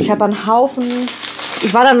soll. Ich habe einen Haufen.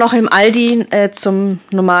 Ich war dann noch im Aldi zum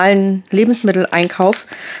normalen Lebensmitteleinkauf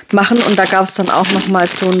machen und da gab es dann auch noch mal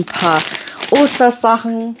so ein paar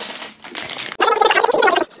Ostersachen.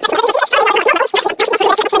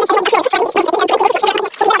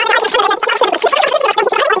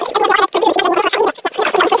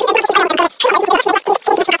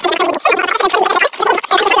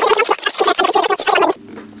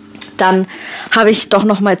 Dann habe ich doch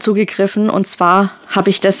noch mal zugegriffen und zwar habe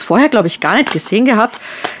ich das vorher, glaube ich, gar nicht gesehen gehabt.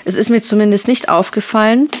 Es ist mir zumindest nicht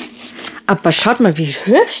aufgefallen. Aber schaut mal, wie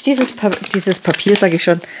hübsch dieses Papier, sage ich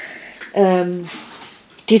schon,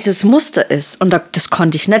 dieses Muster ist. Und das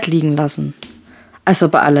konnte ich nicht liegen lassen. Also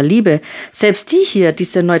bei aller Liebe. Selbst die hier,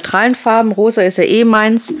 diese neutralen Farben, rosa ist ja eh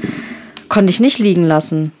meins, konnte ich nicht liegen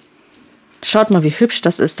lassen. Schaut mal, wie hübsch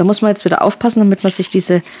das ist. Da muss man jetzt wieder aufpassen, damit man sich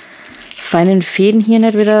diese feinen Fäden hier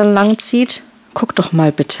nicht wieder lang zieht. Guck doch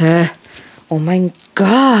mal bitte. Oh mein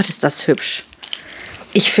Gott, ist das hübsch.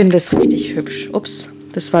 Ich finde es richtig hübsch. Ups,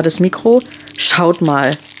 das war das Mikro. Schaut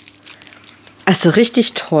mal. Also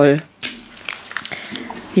richtig toll.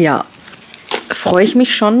 Ja, freue ich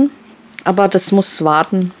mich schon. Aber das muss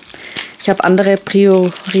warten. Ich habe andere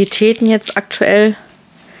Prioritäten jetzt aktuell,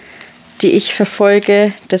 die ich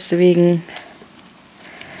verfolge. Deswegen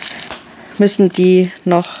müssen die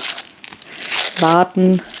noch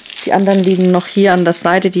warten. Die anderen liegen noch hier an der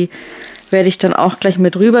Seite. Die werde ich dann auch gleich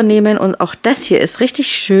mit rübernehmen. Und auch das hier ist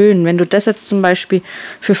richtig schön. Wenn du das jetzt zum Beispiel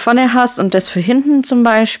für vorne hast und das für hinten zum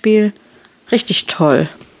Beispiel. Richtig toll.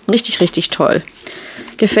 Richtig, richtig toll.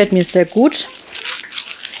 Gefällt mir sehr gut.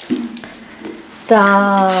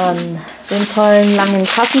 Dann den tollen langen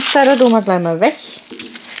Kassenzettel. Tun wir gleich mal weg.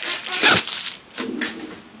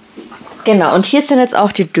 Genau, und hier sind jetzt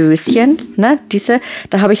auch die Döschen, ne, diese.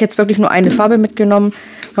 Da habe ich jetzt wirklich nur eine Farbe mitgenommen,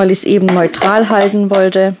 weil ich es eben neutral halten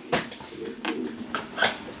wollte.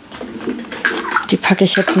 Die packe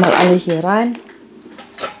ich jetzt mal alle hier rein.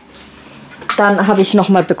 Dann habe ich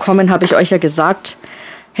nochmal bekommen, habe ich euch ja gesagt,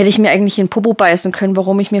 hätte ich mir eigentlich in den Popo beißen können,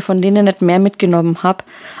 warum ich mir von denen nicht mehr mitgenommen habe.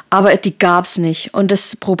 Aber die gab es nicht. Und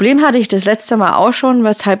das Problem hatte ich das letzte Mal auch schon,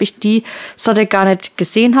 weshalb ich die Sorte gar nicht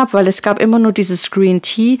gesehen habe, weil es gab immer nur dieses Green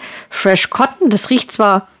Tea Fresh Cotton. Das riecht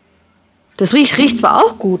zwar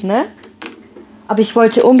auch gut, ne? Aber ich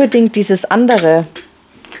wollte unbedingt dieses andere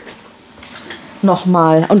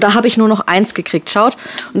nochmal. Und da habe ich nur noch eins gekriegt. Schaut.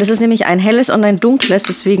 Und das ist nämlich ein helles und ein dunkles.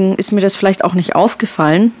 Deswegen ist mir das vielleicht auch nicht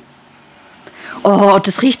aufgefallen. Oh,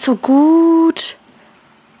 das riecht so gut.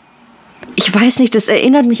 Ich weiß nicht, das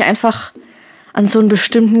erinnert mich einfach an so einen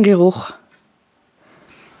bestimmten Geruch.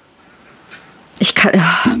 Ich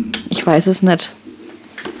weiß es nicht.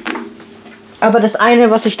 Aber das eine,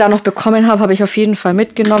 was ich da noch bekommen habe, habe ich auf jeden Fall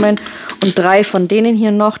mitgenommen. Und 3 von denen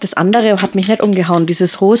hier noch. Das andere hat mich nicht umgehauen.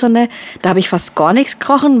 Dieses Rosane, da habe ich fast gar nichts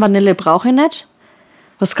gerochen. Vanille brauche ich nicht.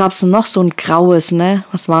 Was gab es denn noch? So ein graues, ne?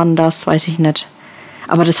 Was war denn das? Weiß ich nicht.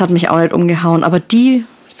 Aber das hat mich auch nicht umgehauen. Aber die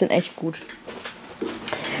sind echt gut.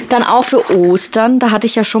 Dann auch für Ostern. Da hatte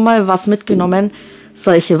ich ja schon mal was mitgenommen.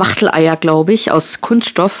 Solche Wachteleier, glaube ich, aus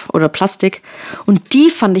Kunststoff oder Plastik. Und die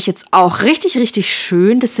fand ich jetzt auch richtig, richtig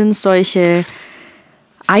schön. Das sind solche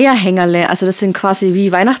Eierhängerle. Also das sind quasi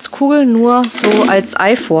wie Weihnachtskugeln, nur so als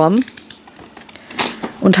Eiform.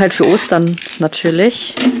 Und halt für Ostern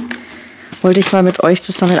natürlich. Wollte ich mal mit euch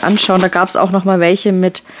zusammen anschauen. Da gab es auch noch mal welche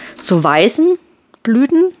mit so weißen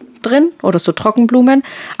Blüten drin oder so Trockenblumen.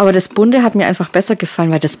 Aber das Bunte hat mir einfach besser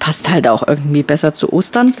gefallen, weil das passt halt auch irgendwie besser zu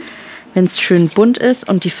Ostern, wenn es schön bunt ist.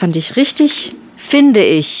 Und die fand ich richtig,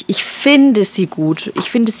 ich finde sie gut. Ich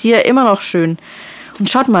finde sie ja immer noch schön. Und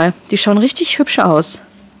schaut mal, die schauen richtig hübsch aus.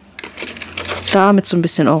 Da mit so ein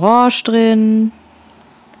bisschen Orange drin.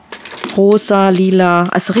 Rosa, lila.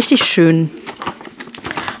 Also richtig schön.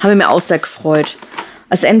 Habe mir auch sehr gefreut.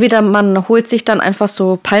 Also entweder man holt sich dann einfach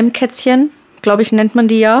so Palmkätzchen, glaube ich, nennt man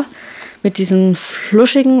die ja, mit diesen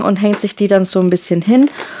fluschigen und hängt sich die dann so ein bisschen hin.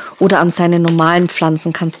 Oder an seine normalen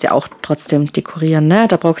Pflanzen kannst du ja auch trotzdem dekorieren. Ne?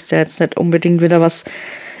 Da brauchst du ja jetzt nicht unbedingt wieder was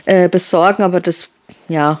besorgen, aber das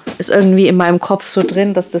ja, ist irgendwie in meinem Kopf so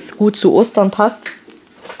drin, dass das gut zu Ostern passt.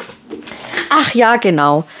 Ach ja,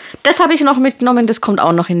 genau. Das habe ich noch mitgenommen, das kommt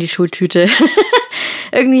auch noch in die Schultüte.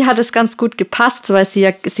 Irgendwie hat es ganz gut gepasst, weil sie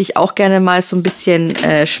ja sich auch gerne mal so ein bisschen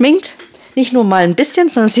schminkt. Nicht nur mal ein bisschen,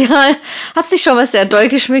 sondern sie hat sich schon mal sehr doll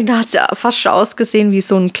geschminkt. Da hat sie fast schon ausgesehen wie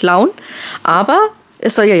so ein Clown. Aber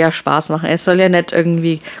es soll ja Spaß machen. Es soll ja nicht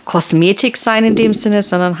irgendwie Kosmetik sein in dem Sinne,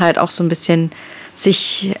 sondern halt auch so ein bisschen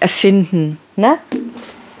sich erfinden. Ne?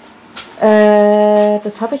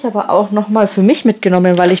 Das habe ich aber auch nochmal für mich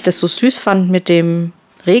mitgenommen, weil ich das so süß fand mit dem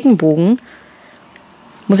Regenbogen.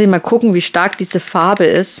 Muss ich mal gucken, wie stark diese Farbe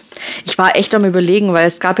ist. Ich war echt am Überlegen, weil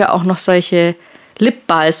es gab ja auch noch solche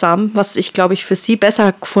Lipbalsam, was ich, glaube ich, für sie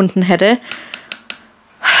besser gefunden hätte.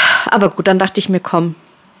 Aber gut, dann dachte ich mir, komm,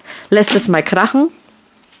 lässt es mal krachen.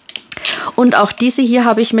 Und auch diese hier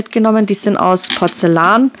habe ich mitgenommen, die sind aus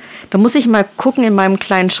Porzellan. Da muss ich mal gucken in meinem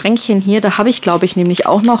kleinen Schränkchen hier. Da habe ich, glaube ich, nämlich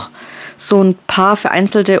auch noch so ein paar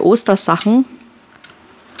vereinzelte Ostersachen.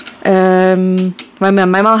 Weil meine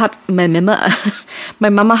Mama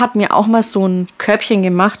hat mir auch mal so ein Körbchen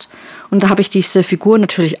gemacht. Und da habe ich diese Figur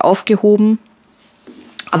natürlich aufgehoben.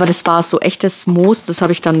 Aber das war so echtes Moos, das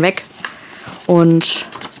habe ich dann weg. Und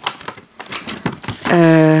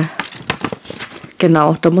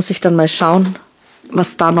genau, da muss ich dann mal schauen,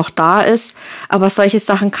 was da noch da ist. Aber solche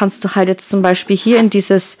Sachen kannst du halt jetzt zum Beispiel hier in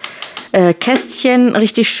dieses Kästchen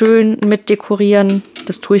richtig schön mit dekorieren.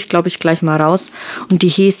 Das tue ich, glaube ich, gleich mal raus. Und die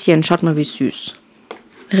Häschen, schaut mal, wie süß.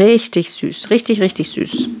 Richtig süß, richtig, richtig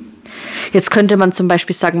süß. Jetzt könnte man zum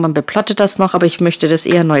Beispiel sagen, man beplottet das noch, aber ich möchte das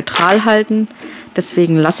eher neutral halten.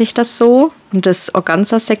 Deswegen lasse ich das so. Und das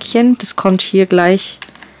Organza-Säckchen, das kommt hier gleich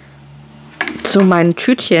zu meinen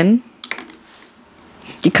Tütchen.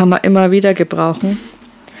 Die kann man immer wieder gebrauchen.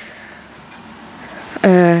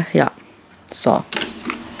 Ja, so.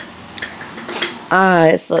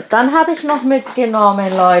 Also, dann habe ich noch mitgenommen,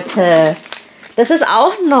 Leute. Das ist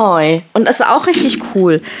auch neu und das ist auch richtig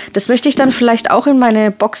cool. Das möchte ich dann vielleicht auch in meine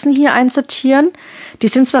Boxen hier einsortieren. Die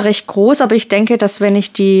sind zwar recht groß, aber ich denke, dass wenn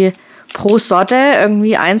ich die pro Sorte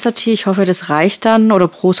irgendwie einsortiere, ich hoffe, das reicht dann, oder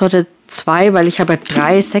pro Sorte 2, weil ich habe ja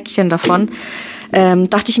 3 Säckchen davon,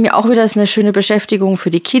 dachte ich mir auch wieder, das ist eine schöne Beschäftigung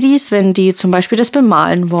für die Kiddies, wenn die zum Beispiel das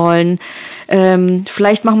bemalen wollen.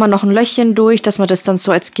 Vielleicht machen wir noch ein Löchchen durch, dass man das dann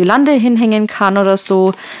so als Girlande hinhängen kann oder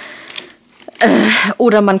so.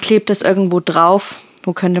 Oder man klebt das irgendwo drauf.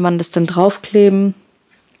 Wo könnte man das denn draufkleben?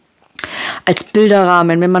 Als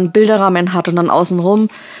Bilderrahmen, wenn man einen Bilderrahmen hat und dann außenrum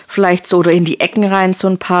vielleicht so oder in die Ecken rein so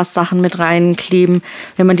ein paar Sachen mit reinkleben,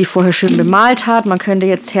 wenn man die vorher schön bemalt hat. Man könnte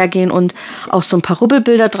jetzt hergehen und auch so ein paar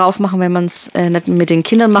Rubbelbilder drauf machen, wenn man es nicht mit den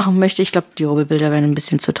Kindern machen möchte. Ich glaube, die Rubbelbilder wären ein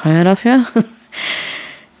bisschen zu teuer dafür.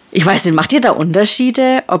 Ich weiß nicht, macht ihr da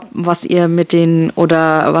Unterschiede, was ihr mit den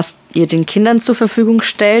oder was ihr den Kindern zur Verfügung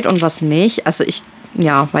stellt und was nicht? Also ich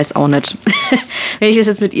weiß auch nicht. Wenn ich das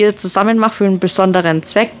jetzt mit ihr zusammen mache für einen besonderen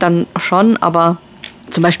Zweck, dann schon, aber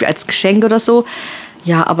zum Beispiel als Geschenk oder so.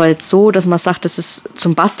 Ja, aber jetzt so, dass man sagt, das ist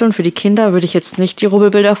zum Basteln für die Kinder, würde ich jetzt nicht die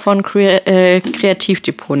Rubbelbilder von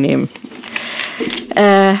Kreativdepot nehmen.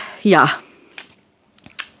 Ja.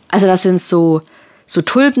 Also da sind so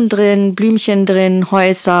Tulpen drin, Blümchen drin,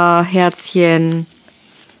 Häuser, Herzchen.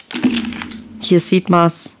 Hier sieht man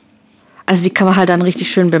es. Also die kann man halt dann richtig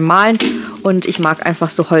schön bemalen. Und ich mag einfach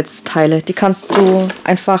so Holzteile. Die kannst du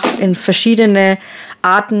einfach in verschiedene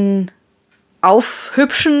Arten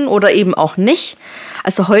aufhübschen oder eben auch nicht.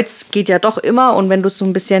 Also Holz geht ja doch immer. Und wenn du es so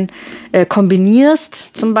ein bisschen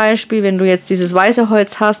kombinierst, zum Beispiel, wenn du jetzt dieses weiße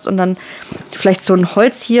Holz hast und dann vielleicht so ein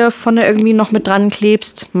Holz hier vorne irgendwie noch mit dran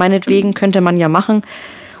klebst, meinetwegen könnte man ja machen.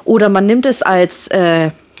 Oder man nimmt es als...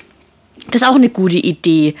 das ist auch eine gute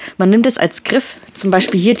Idee. Man nimmt es als Griff, zum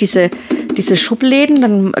Beispiel hier diese Schubläden,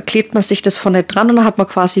 dann klebt man sich das vorne dran und dann hat man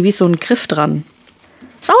quasi wie so einen Griff dran.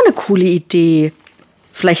 Ist auch eine coole Idee.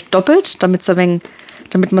 Vielleicht doppelt, damit man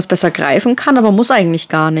es besser greifen kann, aber muss eigentlich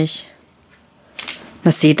gar nicht.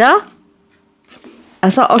 Na, seht ihr?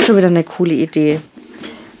 Also auch schon wieder eine coole Idee.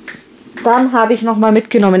 Dann habe ich nochmal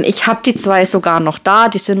mitgenommen, ich habe die 2 sogar noch da,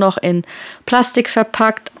 die sind noch in Plastik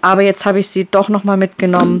verpackt, aber jetzt habe ich sie doch nochmal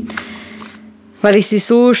mitgenommen, weil ich sie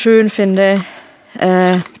so schön finde,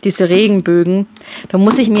 diese Regenbögen. Da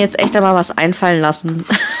muss ich mir jetzt echt einmal was einfallen lassen,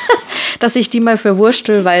 dass ich die mal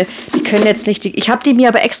verwurstel, weil die können jetzt nicht, ich habe die mir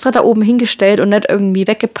aber extra da oben hingestellt und nicht irgendwie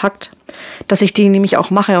weggepackt, dass ich die nämlich auch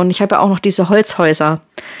mache. Und ich habe ja auch noch diese Holzhäuser.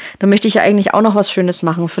 Da möchte ich ja eigentlich auch noch was Schönes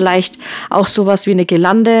machen. Vielleicht auch sowas wie eine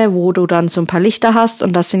Girlande, wo du dann so ein paar Lichter hast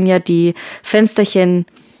und das sind ja die Fensterchen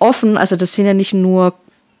offen. Also das sind ja nicht nur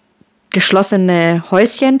geschlossene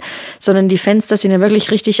Häuschen, sondern die Fenster sind ja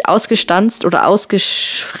wirklich richtig ausgestanzt oder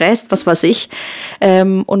ausgefräst, was weiß ich.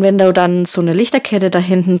 Und wenn du dann so eine Lichterkette da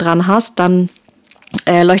hinten dran hast, dann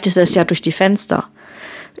leuchtet es ja durch die Fenster.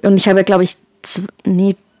 Und ich habe ja, glaube ich,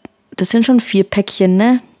 das sind schon 4 Päckchen,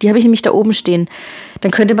 ne? Die habe ich nämlich da oben stehen.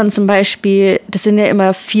 Dann könnte man zum Beispiel, das sind ja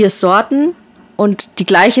immer 4 Sorten und die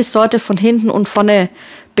gleiche Sorte von hinten und vorne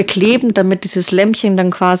bekleben, damit dieses Lämpchen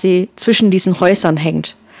dann quasi zwischen diesen Häusern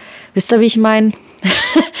hängt. Wisst ihr, wie ich meine?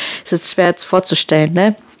 Ist jetzt schwer vorzustellen,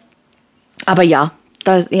 ne? Aber ja,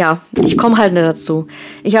 ich komme halt nicht dazu.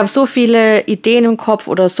 Ich habe so viele Ideen im Kopf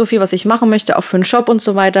oder so viel, was ich machen möchte, auch für einen Shop und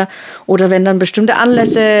so weiter. Oder wenn dann bestimmte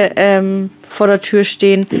Anlässe vor der Tür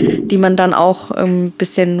stehen, die man dann auch ein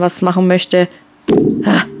bisschen was machen möchte.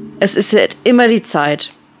 Es ist halt immer die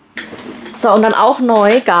Zeit. So, und dann auch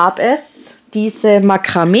neu gab es diese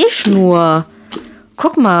Makramee-Schnur.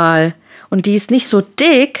 Guck mal. Und die ist nicht so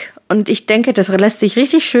dick. Und ich denke, das lässt sich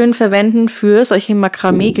richtig schön verwenden für solche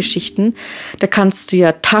Makramee-Geschichten. Da kannst du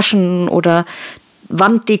ja Taschen oder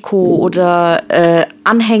Wanddeko oder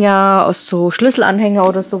Anhänger aus so Schlüsselanhänger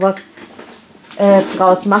oder sowas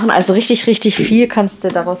draus machen. Also richtig, richtig viel kannst du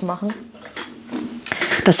daraus machen.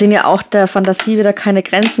 Da sind ja auch der Fantasie wieder keine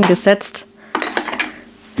Grenzen gesetzt.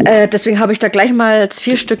 Deswegen habe ich da gleich mal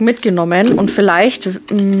 4 Stück mitgenommen. Und vielleicht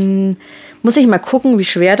muss ich mal gucken, wie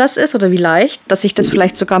schwer das ist oder wie leicht, dass ich das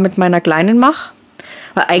vielleicht sogar mit meiner Kleinen mache.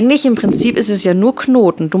 Weil eigentlich im Prinzip ist es ja nur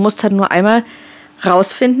Knoten. Du musst halt nur einmal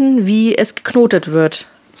rausfinden, wie es geknotet wird.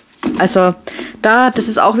 Also das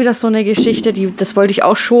ist auch wieder so eine Geschichte, das wollte ich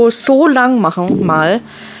auch schon so lang machen mal.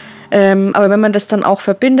 Aber wenn man das dann auch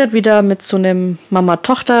verbindet wieder mit so einem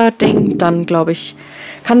Mama-Tochter-Ding, dann glaube ich,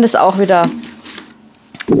 kann das auch wieder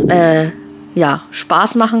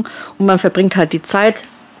Spaß machen. Und man verbringt halt die Zeit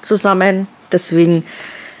zusammen. Deswegen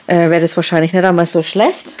wäre das wahrscheinlich nicht einmal so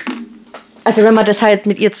schlecht. Also wenn man das halt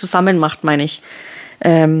mit ihr zusammen macht, meine ich.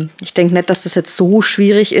 Ich denke nicht, dass das jetzt so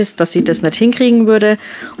schwierig ist, dass sie das nicht hinkriegen würde.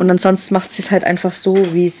 Und ansonsten macht sie es halt einfach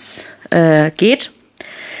so, wie es geht.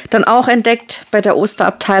 Dann auch entdeckt bei der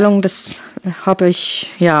Osterabteilung, das habe ich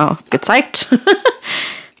ja gezeigt.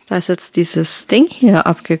 Da ist jetzt dieses Ding hier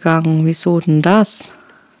abgegangen. Wieso denn das?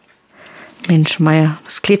 Mensch, Meier,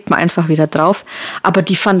 das klebt man einfach wieder drauf. Aber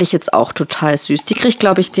die fand ich jetzt auch total süß. Die kriegt,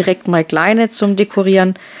 glaube ich, direkt mal Kleine zum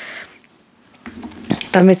Dekorieren,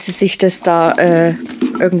 damit sie sich das da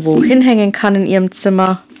irgendwo hinhängen kann in ihrem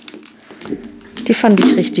Zimmer. Die fand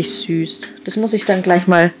ich richtig süß. Das muss ich dann gleich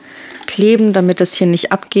mal kleben, damit das hier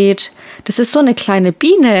nicht abgeht. Das ist so eine kleine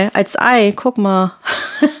Biene als Ei. Guck mal.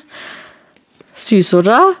 Süß,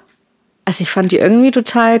 oder? Also ich fand die irgendwie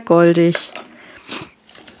total goldig.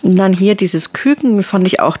 Und dann hier dieses Küken fand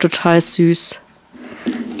ich auch total süß.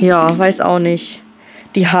 Ja, weiß auch nicht.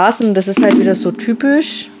 Die Hasen, das ist halt wieder so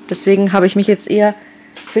typisch. Deswegen habe ich mich jetzt eher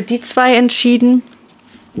für die 2 entschieden.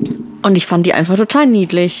 Und ich fand die einfach total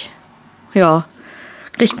niedlich. Ja,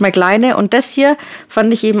 kriegt mal Kleine. Und das hier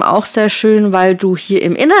fand ich eben auch sehr schön, weil du hier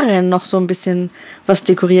im Inneren noch so ein bisschen was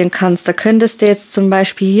dekorieren kannst. Da könntest du jetzt zum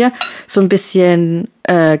Beispiel hier so ein bisschen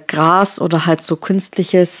Gras oder halt so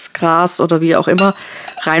künstliches Gras oder wie auch immer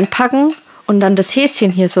reinpacken und dann das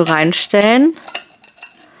Häschen hier so reinstellen.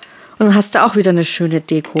 Und dann hast du auch wieder eine schöne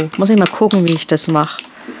Deko. Muss ich mal gucken, wie ich das mache.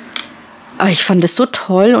 Aber ich fand das so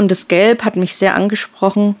toll und das Gelb hat mich sehr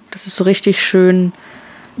angesprochen. Das ist so richtig schön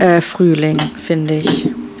Frühling, finde ich.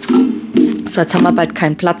 So, jetzt haben wir bald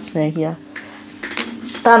keinen Platz mehr hier.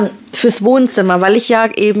 Dann fürs Wohnzimmer, weil ich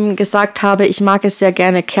ja eben gesagt habe, ich mag es sehr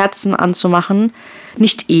gerne, Kerzen anzumachen.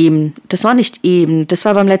 Nicht eben, das war nicht eben, das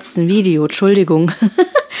war beim letzten Video, Entschuldigung.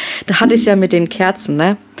 Da hatte ich es ja mit den Kerzen,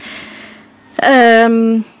 ne?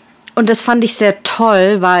 Und das fand ich sehr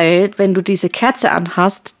toll, weil wenn du diese Kerze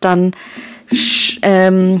anhast, dann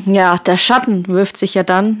der Schatten wirft sich ja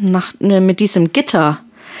dann mit diesem Gitter.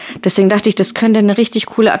 Deswegen dachte ich, das könnte eine richtig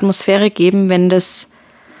coole Atmosphäre geben, wenn das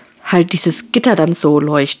halt dieses Gitter dann so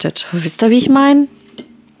leuchtet. Wisst ihr, wie ich meine?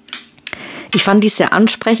 Ich fand die sehr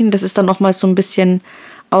ansprechend. Das ist dann nochmal so ein bisschen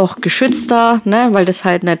auch geschützter, ne, weil das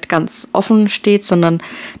halt nicht ganz offen steht, sondern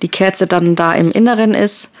die Kerze dann da im Inneren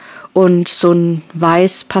ist. Und so ein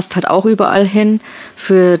Weiß passt halt auch überall hin.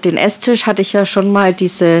 Für den Esstisch hatte ich ja schon mal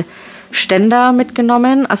diese Ständer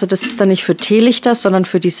mitgenommen. Also das ist dann nicht für Teelichter, sondern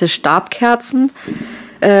für diese Stabkerzen.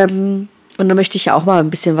 Und da möchte ich ja auch mal ein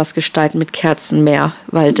bisschen was gestalten mit Kerzen mehr,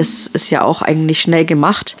 weil das ist ja auch eigentlich schnell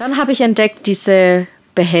gemacht. Dann habe ich entdeckt diese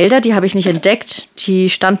Behälter, die habe ich nicht entdeckt. Die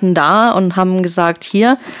standen da und haben gesagt,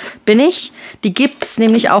 hier bin ich. Die gibt es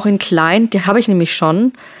nämlich auch in klein, die habe ich nämlich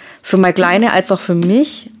schon. Für meine Kleine als auch für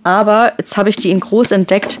mich. Aber jetzt habe ich die in groß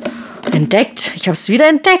entdeckt. Ich habe es wieder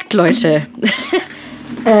entdeckt, Leute.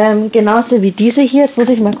 Genauso wie diese hier. Jetzt muss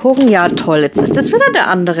ich mal gucken. Ja, toll. Jetzt ist das wieder eine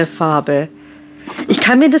andere Farbe. Ich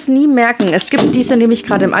kann mir das nie merken. Es gibt diese nämlich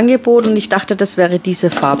gerade im Angebot und ich dachte, das wäre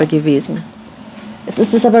diese Farbe gewesen. Jetzt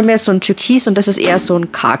ist es aber mehr so ein Türkis und das ist eher so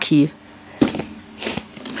ein Khaki.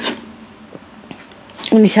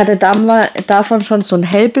 Und ich hatte davon schon so ein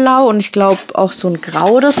Hellblau und ich glaube auch so ein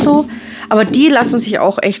Grau oder so. Aber die lassen sich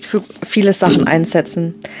auch echt für viele Sachen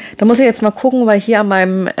einsetzen. Da muss ich jetzt mal gucken, weil hier an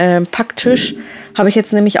meinem Packtisch habe ich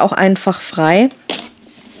jetzt nämlich auch einfach frei,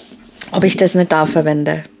 ob ich das nicht da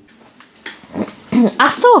verwende.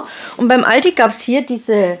 Ach so, und beim Aldi gab es hier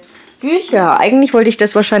diese Bücher. Eigentlich wollte ich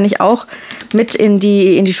das wahrscheinlich auch mit in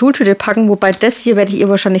die Schultüte packen, wobei das hier werde ich ihr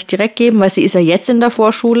wahrscheinlich direkt geben, weil sie ist ja jetzt in der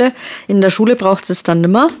Vorschule. In der Schule braucht sie es dann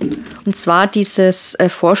nimmer. Und zwar dieses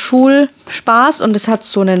Vorschulspaß und es hat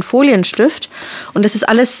so einen Folienstift und das ist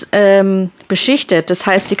alles beschichtet. Das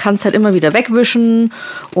heißt, sie kann es halt immer wieder wegwischen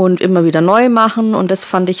und immer wieder neu machen und das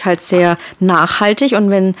fand ich halt sehr nachhaltig und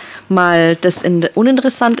wenn mal das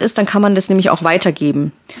uninteressant ist, dann kann man das nämlich auch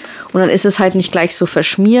weitergeben. Und dann ist es halt nicht gleich so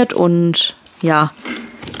verschmiert und ja,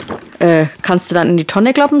 kannst du dann in die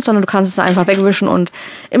Tonne kloppen, sondern du kannst es einfach wegwischen und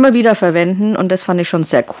immer wieder verwenden. Und das fand ich schon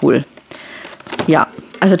sehr cool. Ja,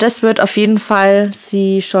 also das wird auf jeden Fall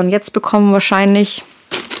sie schon jetzt bekommen wahrscheinlich.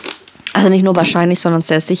 Also nicht nur wahrscheinlich, sondern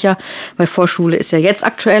sehr sicher, weil Vorschule ist ja jetzt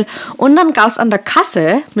aktuell. Und dann gab es an der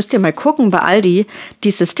Kasse, müsst ihr mal gucken, bei Aldi,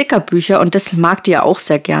 diese Stickerbücher. Und das mag die ja auch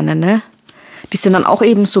sehr gerne, ne? Die sind dann auch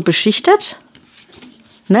eben so beschichtet.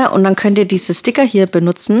 Ne? Und dann könnt ihr diese Sticker hier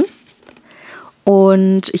benutzen.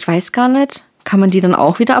 Und ich weiß gar nicht, kann man die dann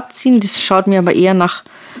auch wieder abziehen? Das schaut mir aber eher nach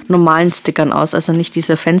normalen Stickern aus, also nicht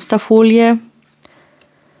diese Fensterfolie.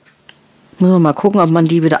 Muss man mal gucken, ob man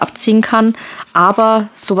die wieder abziehen kann. Aber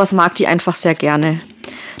sowas mag die einfach sehr gerne.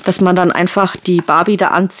 Dass man dann einfach die Barbie da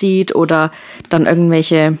anzieht oder dann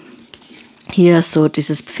irgendwelche, hier so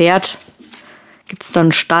dieses Pferd, gibt es dann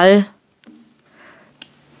einen Stall,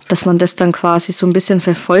 dass man das dann quasi so ein bisschen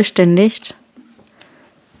vervollständigt.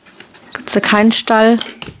 Gibt es da keinen Stall?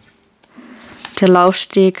 Der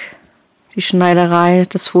Laufsteg, die Schneiderei,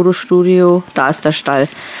 das Fotostudio, da ist der Stall.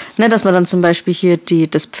 Ne, dass man dann zum Beispiel hier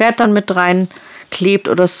das Pferd dann mit rein klebt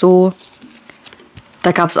oder so.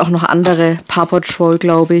 Da gab es auch noch andere, Paw Patrol,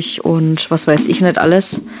 glaube ich, und was weiß ich nicht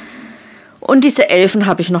alles. Und diese Elfen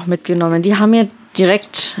habe ich noch mitgenommen. Die haben mir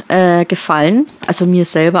direkt gefallen, also mir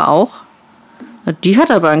selber auch. Die hat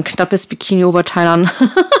aber ein knappes Bikini-Oberteil an.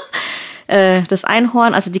 Das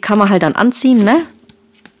Einhorn, also die kann man halt dann anziehen, ne?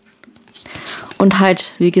 Und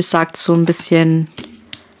halt, wie gesagt, so ein bisschen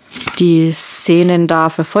die Szenen da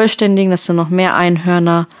vervollständigen. Das sind noch mehr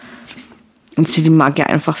Einhörner. Und sie mag ja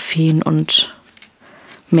einfach Feen und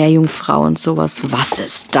Meerjungfrau und sowas. Was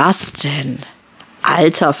ist das denn?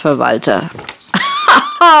 Alter Verwalter.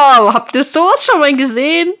 Habt ihr sowas schon mal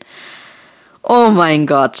gesehen? Oh mein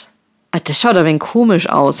Gott. Das schaut ein wenig komisch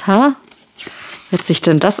aus, hä? Wird sich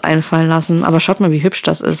denn das einfallen lassen? Aber schaut mal, wie hübsch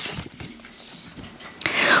das ist.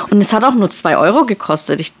 Und es hat auch nur 2 Euro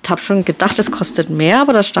gekostet. Ich habe schon gedacht, es kostet mehr,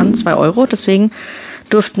 aber da standen 2 Euro. Deswegen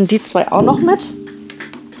durften die 2 auch noch mit.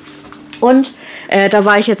 Und da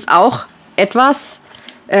war ich jetzt auch etwas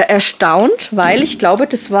erstaunt, weil ich glaube,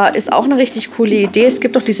 ist auch eine richtig coole Idee. Es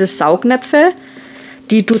gibt doch diese Saugnäpfe,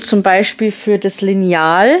 die du zum Beispiel für das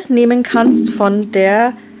Lineal nehmen kannst von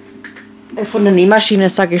der Nähmaschine,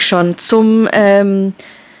 sage ich schon, zum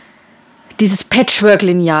dieses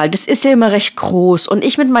Patchwork-Lineal. Das ist ja immer recht groß. Und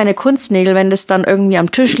ich mit meinen Kunstnägeln, wenn das dann irgendwie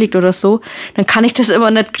am Tisch liegt oder so, dann kann ich das immer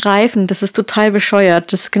nicht greifen. Das ist total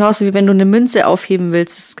bescheuert. Das ist genauso wie wenn du eine Münze aufheben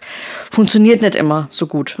willst. Das funktioniert nicht immer so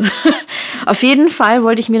gut. Auf jeden Fall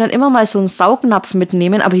wollte ich mir dann immer mal so einen Saugnapf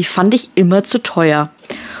mitnehmen, aber die fand ich immer zu teuer.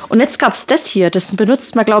 Und jetzt gab es das hier. Das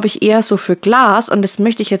benutzt man, glaube ich, eher so für Glas. Und das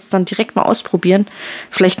möchte ich jetzt dann direkt mal ausprobieren.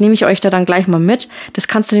 Vielleicht nehme ich euch da dann gleich mal mit. Das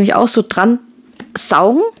kannst du nämlich auch so dran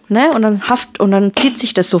saugen, ne? Und dann zieht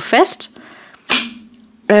sich das so fest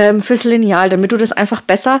fürs Lineal, damit du das einfach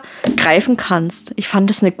besser greifen kannst. Ich fand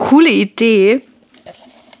das eine coole Idee.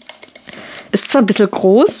 Ist ist zwar ein bisschen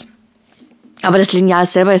groß, aber das Lineal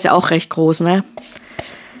selber ist ja auch recht groß, ne?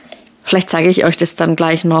 Vielleicht zeige ich euch das dann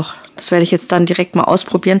gleich noch. Das werde ich jetzt dann direkt mal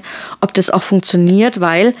ausprobieren, ob das auch funktioniert,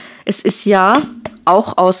 weil es ist ja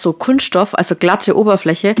auch aus so Kunststoff, also glatte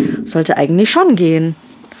Oberfläche, sollte eigentlich schon gehen.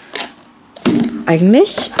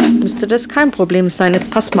 Eigentlich müsste das kein Problem sein.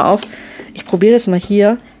 Jetzt passt mal auf, ich probiere das mal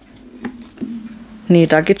hier. Nee,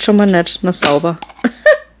 da geht schon mal nicht. Na, sauber.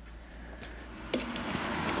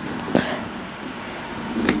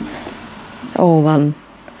 Oh Mann.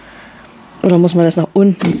 Oder muss man das nach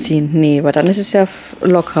unten ziehen? Nee, weil dann ist es ja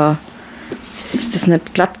locker. Ist das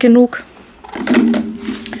nicht glatt genug?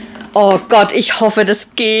 Oh Gott, ich hoffe, das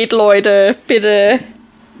geht, Leute. Bitte.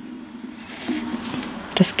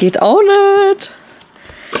 Das geht auch nicht.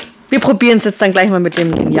 Wir probieren es jetzt dann gleich mal mit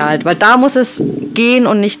dem Lineal. Weil da muss es gehen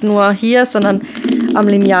und nicht nur hier, sondern am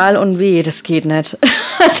Lineal und weh, das geht nicht.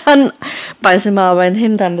 Dann beißen wir aber in den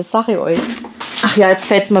Hintern, das sage ich euch. Ach ja, jetzt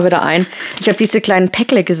fällt es mal wieder ein. Ich habe diese kleinen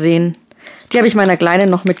Päckle gesehen. Die habe ich meiner Kleinen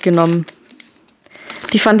noch mitgenommen.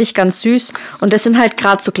 Die fand ich ganz süß. Und das sind halt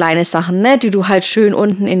gerade so kleine Sachen, ne, die du halt schön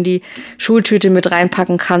unten in die Schultüte mit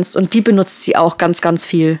reinpacken kannst. Und die benutzt sie auch ganz, ganz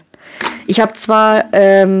viel. Ich habe zwar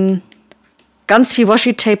ganz viel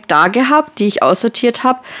Washi-Tape da gehabt, die ich aussortiert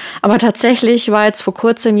habe. Aber tatsächlich war jetzt vor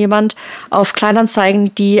kurzem jemand auf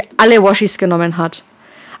Kleinanzeigen, die alle Washis genommen hat.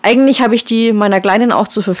 Eigentlich habe ich die meiner Kleinen auch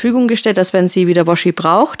zur Verfügung gestellt, dass wenn sie wieder Washi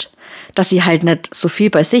braucht, dass sie halt nicht so viel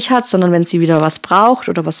bei sich hat, sondern wenn sie wieder was braucht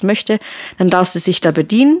oder was möchte, dann darf sie sich da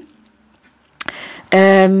bedienen.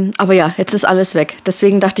 Aber ja, jetzt ist alles weg.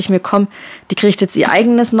 Deswegen dachte ich mir, komm, die kriegt jetzt ihr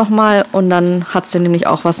eigenes nochmal und dann hat sie nämlich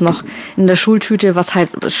auch was noch in der Schultüte, was halt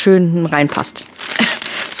schön reinpasst.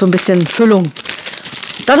 So ein bisschen Füllung.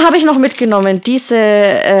 Dann habe ich noch mitgenommen,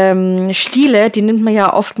 diese Stiele, die nimmt man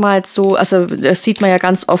ja oftmals so, also das sieht man ja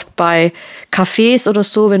ganz oft bei Cafés oder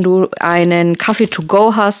so, wenn du einen Kaffee to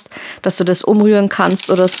go hast, dass du das umrühren kannst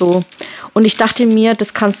oder so. Und ich dachte mir,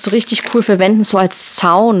 das kannst du richtig cool verwenden, so als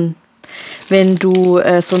Zaun. Wenn du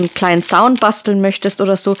so einen kleinen Zaun basteln möchtest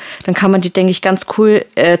oder so, dann kann man die, denke ich, ganz cool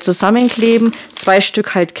zusammenkleben. 2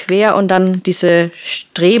 Stück halt quer und dann diese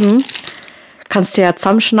Streben. Kannst du ja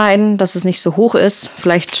zusammenschneiden, dass es nicht so hoch ist.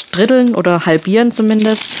 Vielleicht dritteln oder halbieren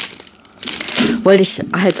zumindest. Wollte ich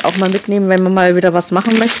halt auch mal mitnehmen, wenn man mal wieder was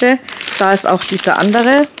machen möchte. Da ist auch dieser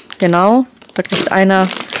andere. Genau. Da kriegt einer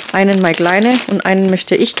einen mal kleine und einen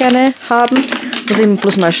möchte ich gerne haben. Muss eben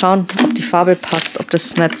bloß mal schauen, ob die Farbe passt. Ob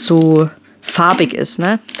das nicht so farbig ist,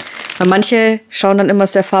 ne? Weil manche schauen dann immer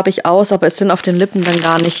sehr farbig aus, aber es sind auf den Lippen dann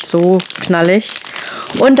gar nicht so knallig.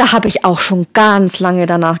 Und da habe ich auch schon ganz lange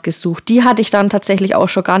danach gesucht. Die hatte ich dann tatsächlich auch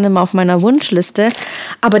schon gar nicht mehr auf meiner Wunschliste.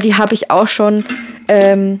 Aber die habe ich auch schon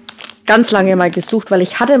ganz lange mal gesucht, weil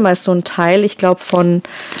ich hatte mal so ein Teil, ich glaube von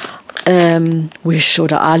Wish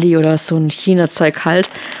oder Ali oder so ein China-Zeug halt.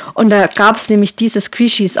 Und da gab es nämlich diese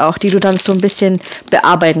Squishies auch, die du dann so ein bisschen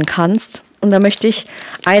bearbeiten kannst. Und da möchte ich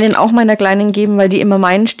einen auch meiner Kleinen geben, weil die immer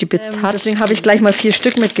meinen stibitzt hat. Deswegen habe ich gleich mal 4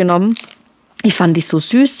 Stück mitgenommen. Ich fand die so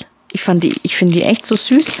süß. Ich finde die echt so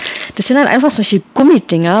süß. Das sind halt einfach solche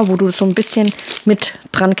Gummidinger, wo du so ein bisschen mit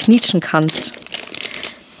dran knietschen kannst.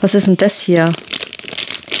 Was ist denn das hier?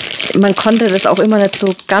 Man konnte das auch immer nicht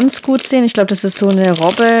so ganz gut sehen. Ich glaube, das ist so eine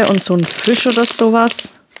Robbe und so ein Fisch oder sowas.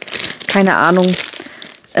 Keine Ahnung.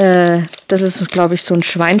 Das ist, glaube ich, so ein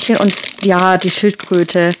Schweinchen. Und ja, die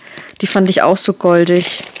Schildkröte, die fand ich auch so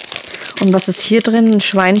goldig. Und was ist hier drin? Ein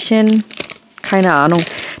Schweinchen? Keine Ahnung.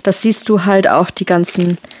 Das siehst du halt auch die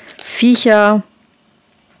ganzen Viecher.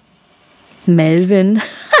 Melvin,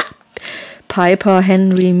 Piper,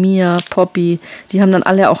 Henry, Mia, Poppy. Die haben dann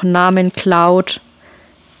alle auch Namen. Cloud,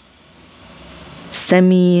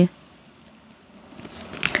 Sammy.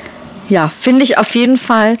 Ja, finde ich auf jeden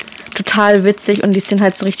Fall total witzig und die sind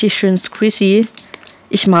halt so richtig schön squishy.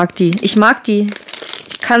 Ich mag die. Ich mag die.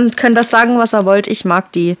 Könnt das sagen, was ihr wollt. Ich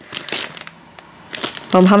mag die.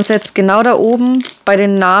 Warum haben sie jetzt genau da oben bei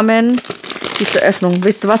den Namen diese Öffnung?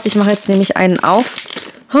 Wisst ihr was? Ich mache jetzt nämlich einen auf.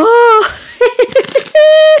 Oh.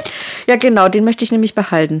 Ja, genau. Den möchte ich nämlich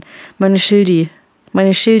behalten. Meine Schildi.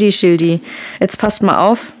 Meine Schildi. Jetzt passt mal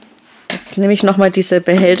auf. Jetzt nehme ich nochmal diese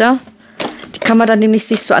Behälter. Die kann man dann nämlich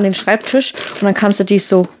sich so an den Schreibtisch und dann kannst du die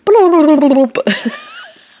so...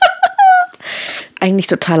 Eigentlich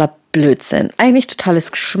totaler Blödsinn. Eigentlich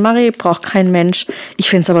totales Geschmarri, braucht kein Mensch. Ich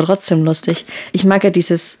finde es aber trotzdem lustig. Ich mag ja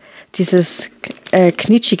dieses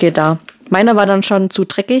Knitschige da. Meiner war dann schon zu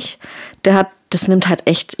dreckig. Das nimmt halt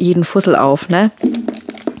echt jeden Fussel auf, ne?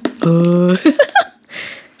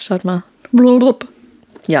 Schaut mal.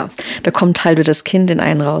 Ja, da kommt halt das Kind in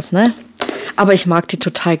einen raus, ne? Aber ich mag die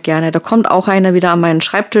total gerne. Da kommt auch einer wieder an meinen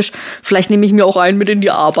Schreibtisch. Vielleicht nehme ich mir auch einen mit in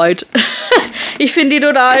die Arbeit. Ich finde die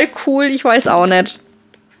total cool. Ich weiß auch nicht.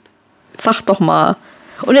 Sag doch mal.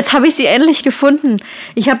 Und jetzt habe ich sie endlich gefunden.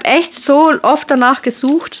 Ich habe echt so oft danach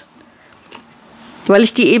gesucht, weil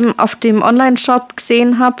ich die eben auf dem Online-Shop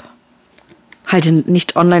gesehen habe. Halt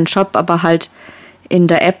nicht Online-Shop, aber halt in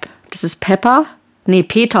der App. Das ist Pepper. Nee,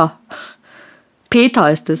 Peter.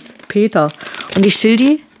 Peter ist es. Peter. Und die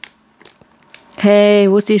Schildi? Hey,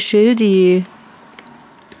 wo ist die Schildi?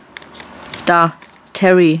 Da.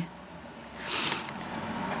 Terry.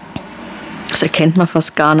 Das erkennt man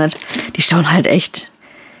fast gar nicht. Die schauen halt echt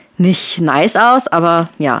nicht nice aus, aber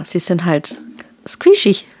ja, sie sind halt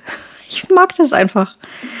squishy. Ich mag das einfach.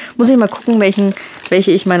 Muss ich mal gucken,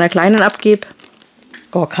 welche ich meiner Kleinen abgebe.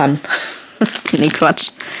 Oh, kann. Nee,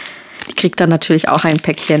 Quatsch. Die kriegt dann natürlich auch ein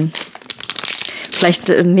Päckchen. Vielleicht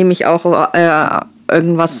nehme ich auch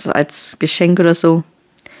irgendwas als Geschenk oder so.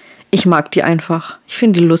 Ich mag die einfach. Ich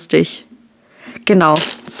finde die lustig. Genau,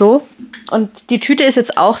 so. Und die Tüte ist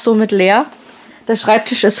jetzt auch somit leer. Der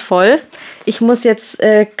Schreibtisch ist voll. Ich muss jetzt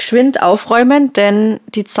geschwind aufräumen, denn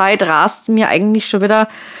die Zeit rast mir eigentlich schon wieder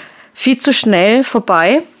viel zu schnell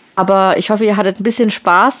vorbei. Aber ich hoffe, ihr hattet ein bisschen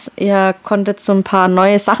Spaß. Ihr konntet so ein paar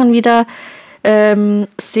neue Sachen wieder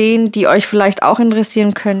sehen, die euch vielleicht auch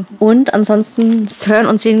interessieren können. Und ansonsten hören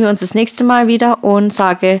und sehen wir uns das nächste Mal wieder und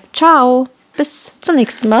sage ciao. Bis zum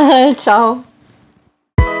nächsten Mal. Ciao.